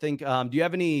roster. I think, do you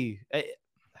have any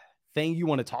thing you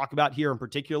want to talk about here in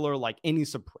particular, like any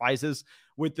surprises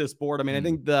with this board? I mean, I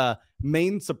think the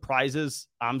main surprises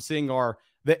I'm seeing are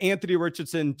the Anthony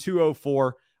Richardson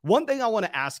 204. One thing I want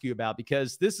to ask you about,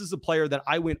 because this is a player that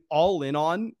I went all in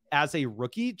on as a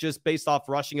rookie, just based off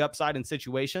rushing upside and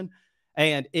situation,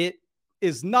 and it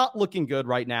is not looking good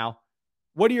right now.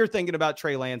 What are you thinking about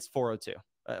Trey Lance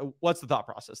 402? What's the thought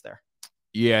process there?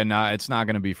 Yeah, no, it's not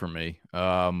going to be for me.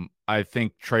 I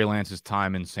think Trey Lance's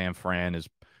time in San Fran is,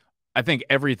 I think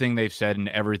everything they've said and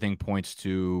everything points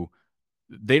to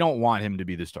they don't want him to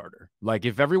be the starter. Like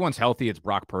if everyone's healthy, it's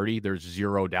Brock Purdy. There's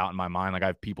zero doubt in my mind. Like I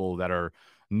have people that are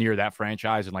near that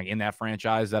franchise and like in that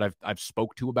franchise that I've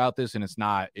spoke to about this, and it's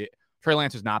not Trey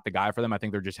Lance is not the guy for them. I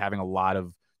think they're just having a lot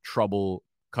of trouble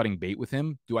cutting bait with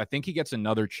him. Do I think he gets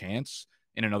another chance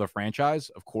in another franchise?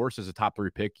 Of course, as a top 3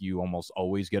 pick, you almost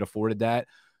always get afforded that.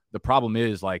 the problem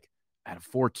is, like, at a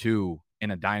 4-2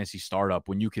 in a dynasty startup,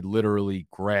 when you could literally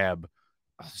grab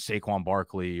Saquon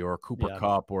Barkley or Cooper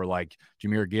Kupp or like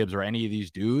Jahmyr Gibbs or any of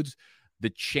these dudes, the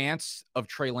chance of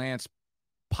Trey Lance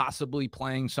possibly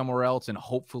playing somewhere else and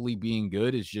hopefully being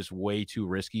good is just way too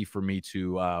risky for me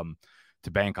to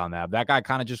bank on that. That guy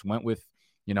kind of just went with,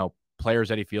 players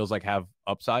that he feels like have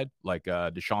upside, like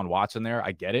Deshaun Watson there.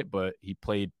 I get it, but he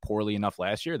played poorly enough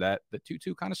last year that the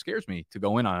 2-2 kind of scares me to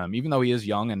go in on him, even though he is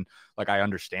young and like I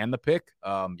understand the pick.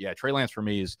 Trey Lance for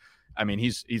me is,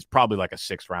 he's probably like a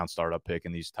 6th round startup pick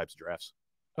in these types of drafts.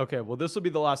 Okay, well, this will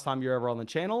be the last time you're ever on the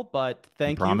channel, but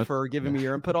thank you for giving me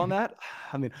your input on that.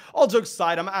 I mean, all jokes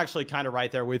aside, I'm actually kind of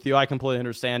right there with you. I completely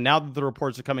understand. Now that the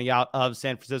reports are coming out of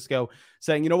San Francisco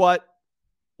saying, you know what,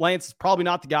 Lance is probably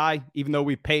not the guy, even though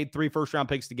we paid 3 first-round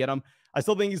picks to get him. I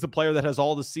still think he's the player that has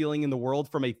all the ceiling in the world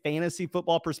from a fantasy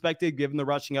football perspective, given the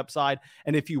rushing upside,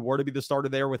 and if you were to be the starter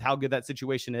there with how good that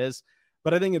situation is.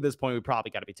 But I think at this point, we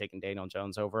probably got to be taking Daniel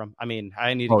Jones over him. I mean,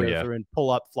 I need to go through and pull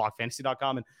up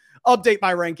flockfantasy.com and update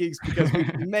my rankings because we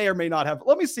may or may not have.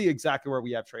 Let me see exactly where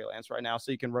we have Trey Lance right now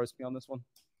so you can roast me on this one.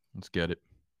 Let's get it.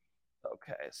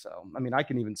 Okay, so, I mean, I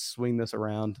can even swing this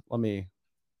around. Let's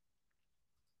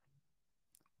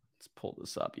pull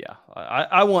this up. Yeah,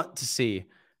 I want to see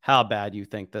how bad you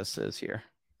think this is here.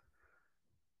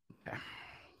 Okay.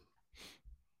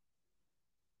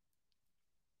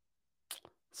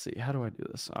 See, how do I do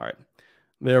this? All right,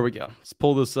 there we go. Let's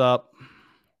pull this up.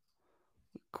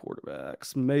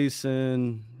 Quarterbacks,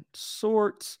 Mason,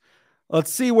 sorts.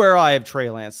 Let's see where I have Trey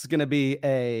Lance. It's going to be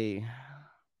a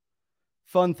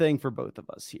fun thing for both of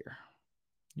us here.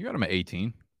 You got him at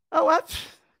 18. Oh,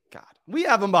 God. We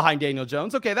have him behind Daniel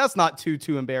Jones. Okay, that's not too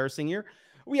embarrassing here.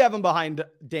 We have him behind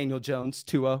Daniel Jones,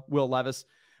 Tua, Will Levis.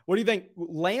 What do you think,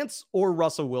 Lance or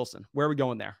Russell Wilson? Where are we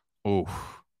going there? Oh,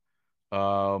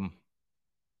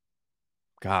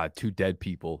 God, 2 dead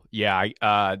people. Yeah,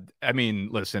 I mean,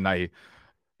 listen, I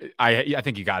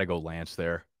think you got to go Lance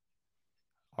there.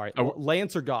 All right,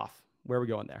 Lance or Goff? Where are we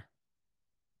going there?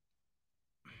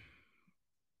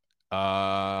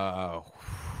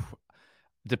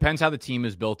 Depends how the team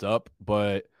is built up,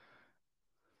 but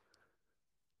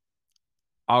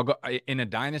I'll go in a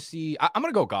dynasty. I'm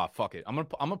gonna go Goff. Fuck it. I'm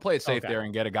gonna play it safe there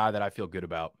and get a guy that I feel good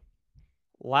about.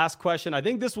 Last question. I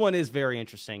think this one is very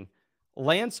interesting.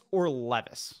 Lance or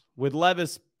Levis? With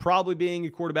Levis probably being a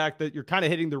quarterback that you're kind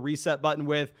of hitting the reset button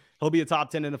with. He'll be a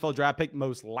top 10 NFL draft pick,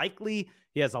 most likely.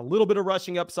 He has a little bit of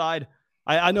rushing upside.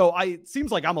 I know it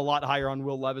seems like I'm a lot higher on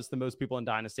Will Levis than most people in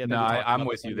Dynasty. I'm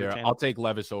with you there. I'll take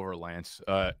Levis over Lance.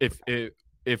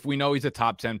 If we know he's a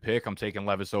top 10 pick, I'm taking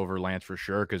Levis over Lance for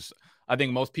sure, because I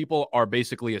think most people are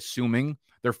basically assuming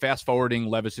they're fast forwarding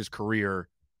Levis's career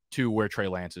to where Trey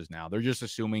Lance is now. They're just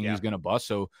assuming he's going to bust.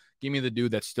 So give me the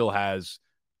dude that still has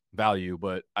value,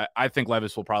 but I think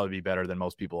Levis will probably be better than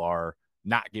most people are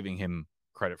not giving him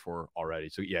credit for already.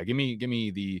 So yeah, give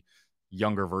me the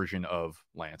younger version of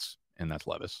Lance, and that's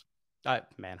Levis.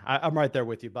 I'm right there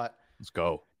with you, but let's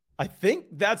go. I think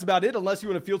that's about it, unless you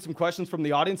want to field some questions from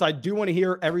the audience. I do want to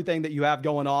hear everything that you have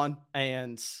going on.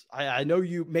 And I know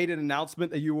you made an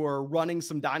announcement that you were running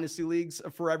some dynasty leagues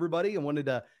for everybody, and wanted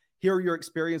to hear your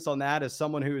experience on that as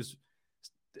someone who's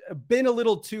been a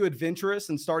little too adventurous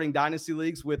in starting dynasty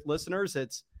leagues with listeners.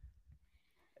 It's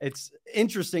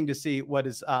interesting to see what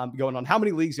is going on. How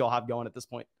many leagues y'all have going at this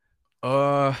point?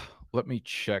 Let me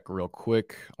check real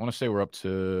quick. I want to say we're up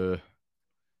to,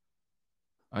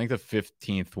 I think the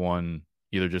 15th one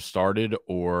either just started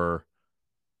or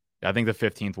I think the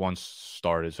 15th one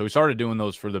started. So we started doing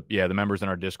those for the members in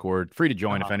our Discord. Free to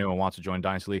join if anyone wants to join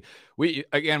Dynasty League.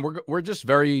 We're just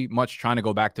very much trying to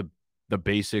go back to the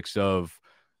basics of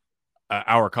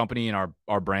our company and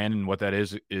our brand, and what that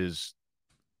is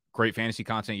great fantasy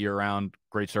content year round,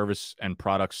 great service and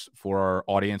products for our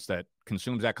audience that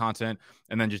consumes that content,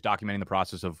 and then just documenting the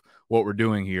process of what we're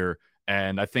doing here.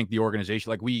 And I think the organization,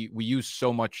 like we use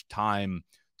so much time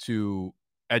to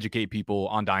educate people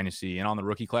on Dynasty and on the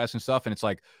rookie class and stuff. And it's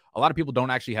like a lot of people don't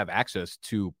actually have access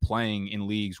to playing in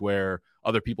leagues where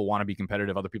other people want to be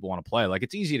competitive, other people want to play. Like,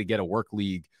 it's easy to get a work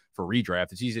league for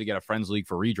redraft. It's easy to get a friends league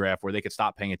for redraft where they could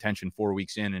stop paying attention 4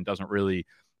 weeks in and it doesn't really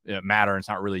matter. It's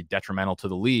not really detrimental to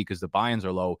the league because the buy-ins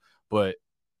are low, but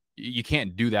you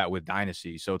can't do that with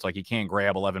Dynasty. So it's like you can't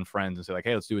grab 11 friends and say like,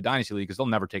 hey, let's do a Dynasty league, because they'll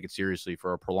never take it seriously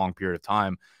for a prolonged period of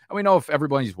time. And we know if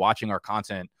everybody's watching our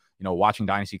content, watching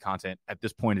Dynasty content at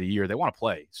this point of the year, they want to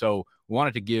play. So we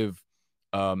wanted to give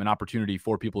an opportunity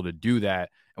for people to do that.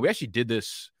 And we actually did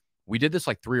this. We did this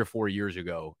like 3 or 4 years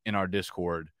ago in our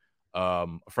Discord. A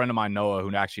friend of mine, Noah,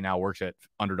 who actually now works at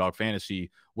Underdog Fantasy,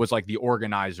 was like the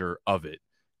organizer of it.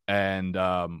 And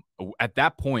at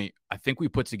that point, I think we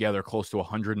put together close to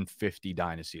 150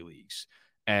 dynasty leagues.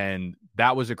 And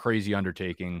that was a crazy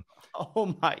undertaking.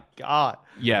 Oh my God.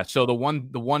 Yeah. So the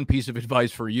one piece of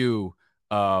advice for you,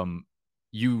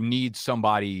 you need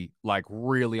somebody like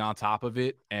really on top of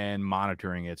it and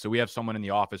monitoring it. So we have someone in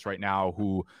the office right now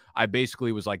who I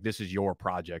basically was like, this is your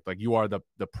project. Like, you are the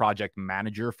project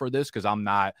manager for this. Cause I'm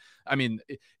not, I mean,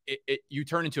 you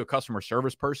turn into a customer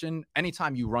service person.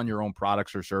 Anytime you run your own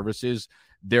products or services,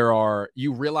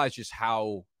 you realize just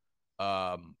how,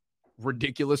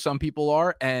 ridiculous some people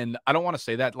are. And I don't want to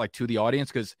say that like to the audience,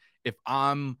 because if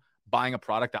I'm buying a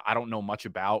product that I don't know much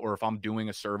about, or if I'm doing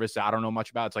a service that I don't know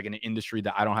much about, it's like an industry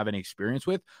that I don't have any experience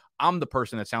with, I'm the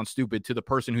person that sounds stupid to the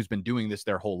person who's been doing this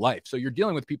their whole life. So you're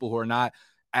dealing with people who are not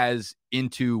as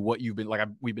into what you've been like.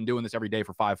 We've been doing this every day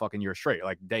for 5 fucking years straight,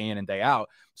 like day in and day out.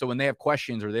 So when they have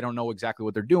questions or they don't know exactly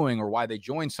what they're doing or why they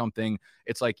joined something,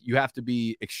 it's like you have to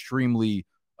be extremely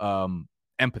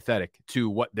empathetic to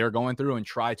what they're going through and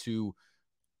try to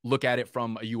look at it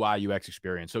from a UI UX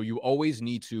experience. So you always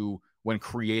need to, when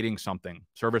creating something,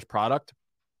 service, product,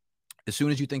 as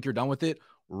soon as you think you're done with it,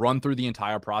 run through the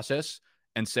entire process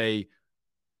and say,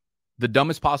 the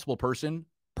dumbest possible person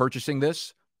purchasing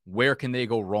this, where can they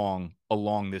go wrong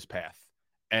along this path?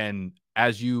 And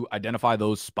as you identify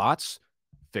those spots,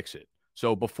 fix it.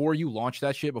 So before you launch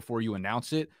that shit, before you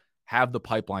announce it, have the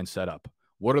pipeline set up.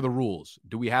 What are the rules?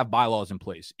 Do we have bylaws in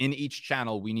place? In each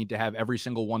channel, we need to have every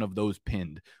single one of those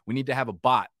pinned. We need to have a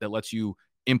bot that lets you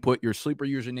input your sleeper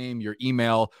username, your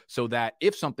email, so that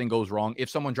if something goes wrong, if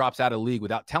someone drops out of the league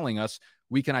without telling us,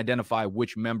 we can identify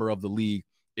which member of the league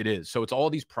it is. So it's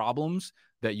all these problems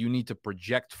that you need to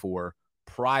project for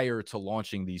prior to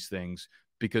launching these things,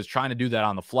 because trying to do that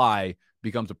on the fly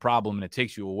becomes a problem and it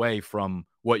takes you away from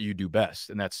what you do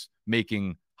best. And that's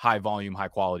making high volume, high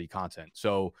quality content.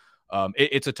 So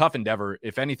it's a tough endeavor.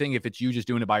 If anything, if it's you just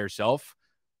doing it by yourself,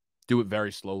 do it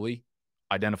very slowly.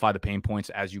 Identify the pain points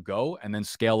as you go, and then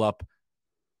scale up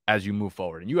as you move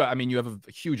forward. And you have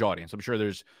a huge audience. I'm sure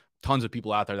there's tons of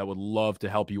people out there that would love to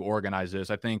help you organize this.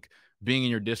 I think being in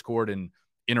your Discord and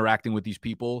interacting with these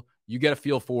people, you get a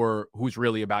feel for who's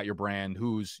really about your brand,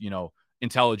 who's,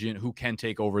 intelligent, who can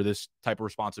take over this type of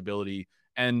responsibility,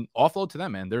 and offload to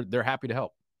them, man. They're happy to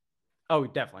help. Oh,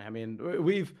 definitely. I mean,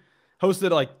 we've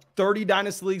hosted like 30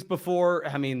 Dynasty leagues before.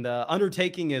 I mean, the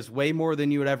undertaking is way more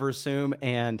than you would ever assume.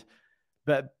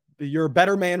 But you're a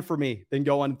better man for me than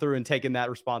going through and taking that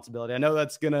responsibility. I know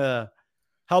that's going to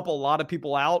help a lot of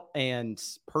people out. And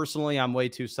personally, I'm way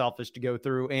too selfish to go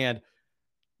through and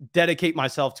dedicate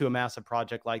myself to a massive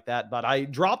project like that. But I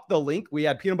dropped the link. We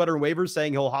had Peanut Butter and Waivers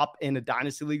saying he'll hop in a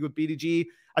Dynasty League with BDG.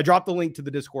 I dropped the link to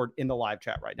the Discord in the live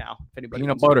chat right now. If anybody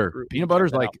Peanut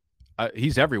Butter's like,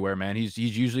 he's everywhere, man. He's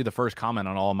usually the first comment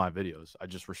on all of my videos. I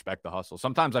just respect the hustle.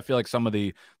 Sometimes I feel like some of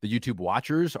the YouTube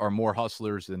watchers are more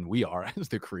hustlers than we are as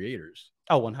the creators.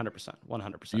 Oh, 100%.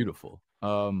 100%. Beautiful.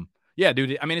 Yeah,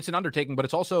 dude. I mean, it's an undertaking, but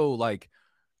it's also like,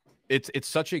 it's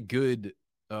such a good,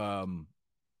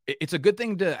 it's a good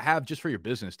thing to have just for your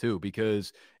business too,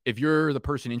 because if you're the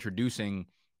person introducing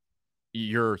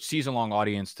your season-long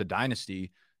audience to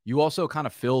Dynasty, you also kind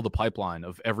of fill the pipeline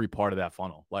of every part of that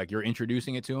funnel. Like, you're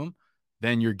introducing it to them,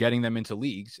 then you're getting them into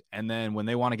leagues. And then when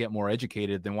they want to get more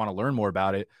educated, they want to learn more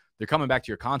about it, they're coming back to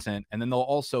your content. And then they'll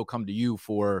also come to you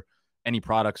for any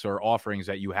products or offerings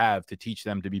that you have to teach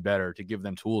them to be better, to give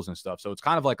them tools and stuff. So it's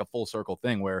kind of like a full circle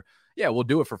thing where, yeah, we'll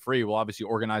do it for free. We'll obviously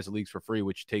organize the leagues for free,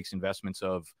 which takes investments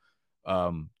of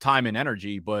time and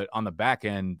energy. But on the back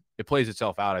end, it plays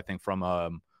itself out, I think, from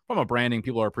a branding.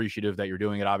 People are appreciative that you're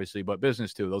doing it, obviously, but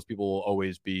business too. Those people will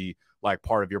always be like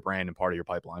part of your brand and part of your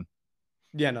pipeline.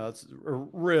 Yeah, no, that's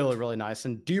really, really nice.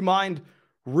 And do you mind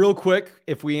real quick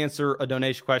if we answer a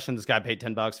donation question? This guy paid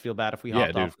 $10. Feel bad if we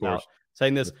hopped off without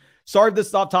saying this. Sorry if this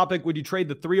is off topic. Would you trade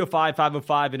the 305,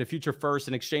 505 in a future first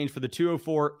in exchange for the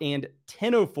 204 and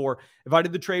 1004? If I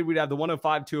did the trade, we'd have the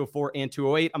 105, 204, and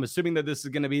 208. I'm assuming that this is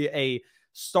going to be a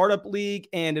startup league.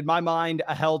 And in my mind,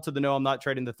 a hell to the no, I'm not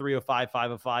trading the 305,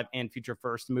 505, and future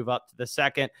first to move up to the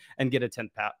second and get a 10th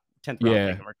round pick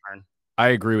in return. I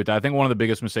agree with that. I think one of the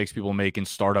biggest mistakes people make in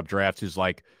startup drafts is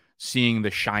like seeing the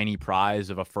shiny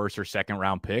prize of a first or second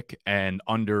round pick and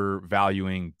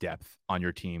undervaluing depth on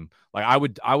your team. Like, I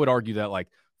would argue that like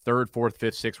third, fourth,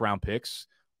 fifth, sixth round picks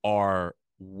are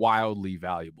wildly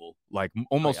valuable. Like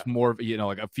almost more,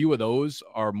 like a few of those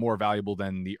are more valuable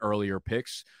than the earlier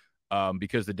picks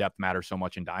because the depth matters so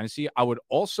much in Dynasty. I would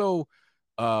also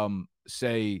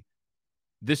say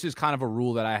this is kind of a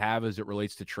rule that I have as it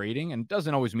relates to trading, and it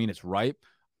doesn't always mean it's right.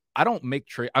 I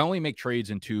only make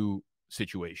trades in two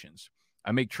situations.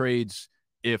 I make trades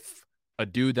if a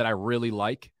dude that I really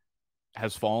like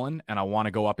has fallen and I want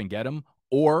to go up and get him,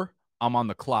 or I'm on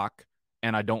the clock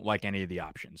and I don't like any of the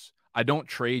options. I don't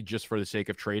trade just for the sake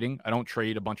of trading. I don't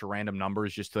trade a bunch of random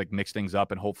numbers just to like mix things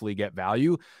up and hopefully get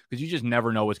value, because you just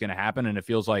never know what's going to happen. And it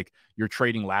feels like you're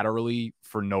trading laterally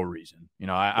for no reason. You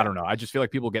know, I don't know. I just feel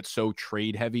like people get so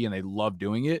trade heavy and they love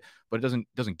doing it, but it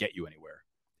doesn't get you anywhere.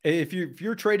 If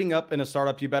you're trading up in a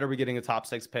startup, you better be getting a top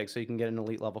 6 pick so you can get an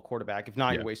elite level quarterback. If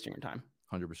not, you're wasting your time.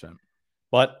 100%.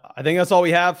 But I think that's all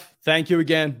we have. Thank you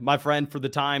again, my friend, for the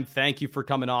time. Thank you for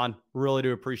coming on. Really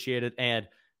do appreciate it. And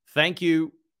thank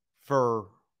you for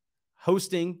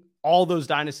hosting all those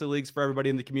Dynasty leagues for everybody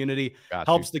in the community.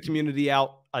 Helps the community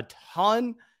out a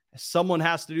ton. Someone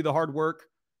has to do the hard work,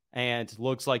 and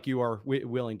looks like you are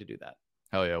willing to do that.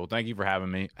 Hell yeah. Well, thank you for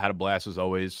having me. Had a blast as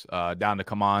always. Down to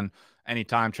come on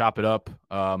anytime, chop it up.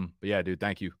 But yeah, dude,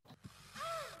 thank you.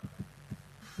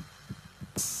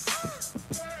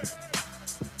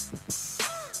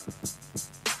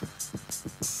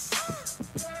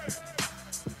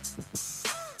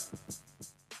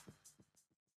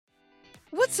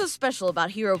 What's so special about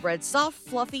Hero Bread's soft,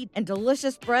 fluffy, and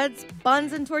delicious breads,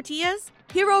 buns, and tortillas?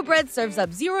 Hero Bread serves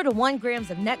up 0 to 1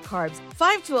 grams of net carbs,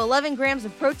 5 to 11 grams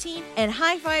of protein, and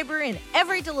high fiber in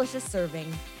every delicious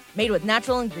serving. Made with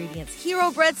natural ingredients,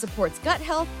 Hero Bread supports gut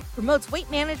health, promotes weight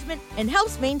management, and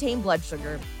helps maintain blood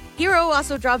sugar. Hero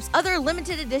also drops other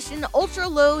limited edition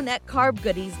ultra-low net carb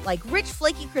goodies like rich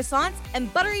flaky croissants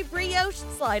and buttery brioche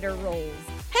slider rolls.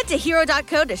 Head to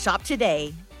hero.co to shop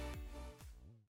today.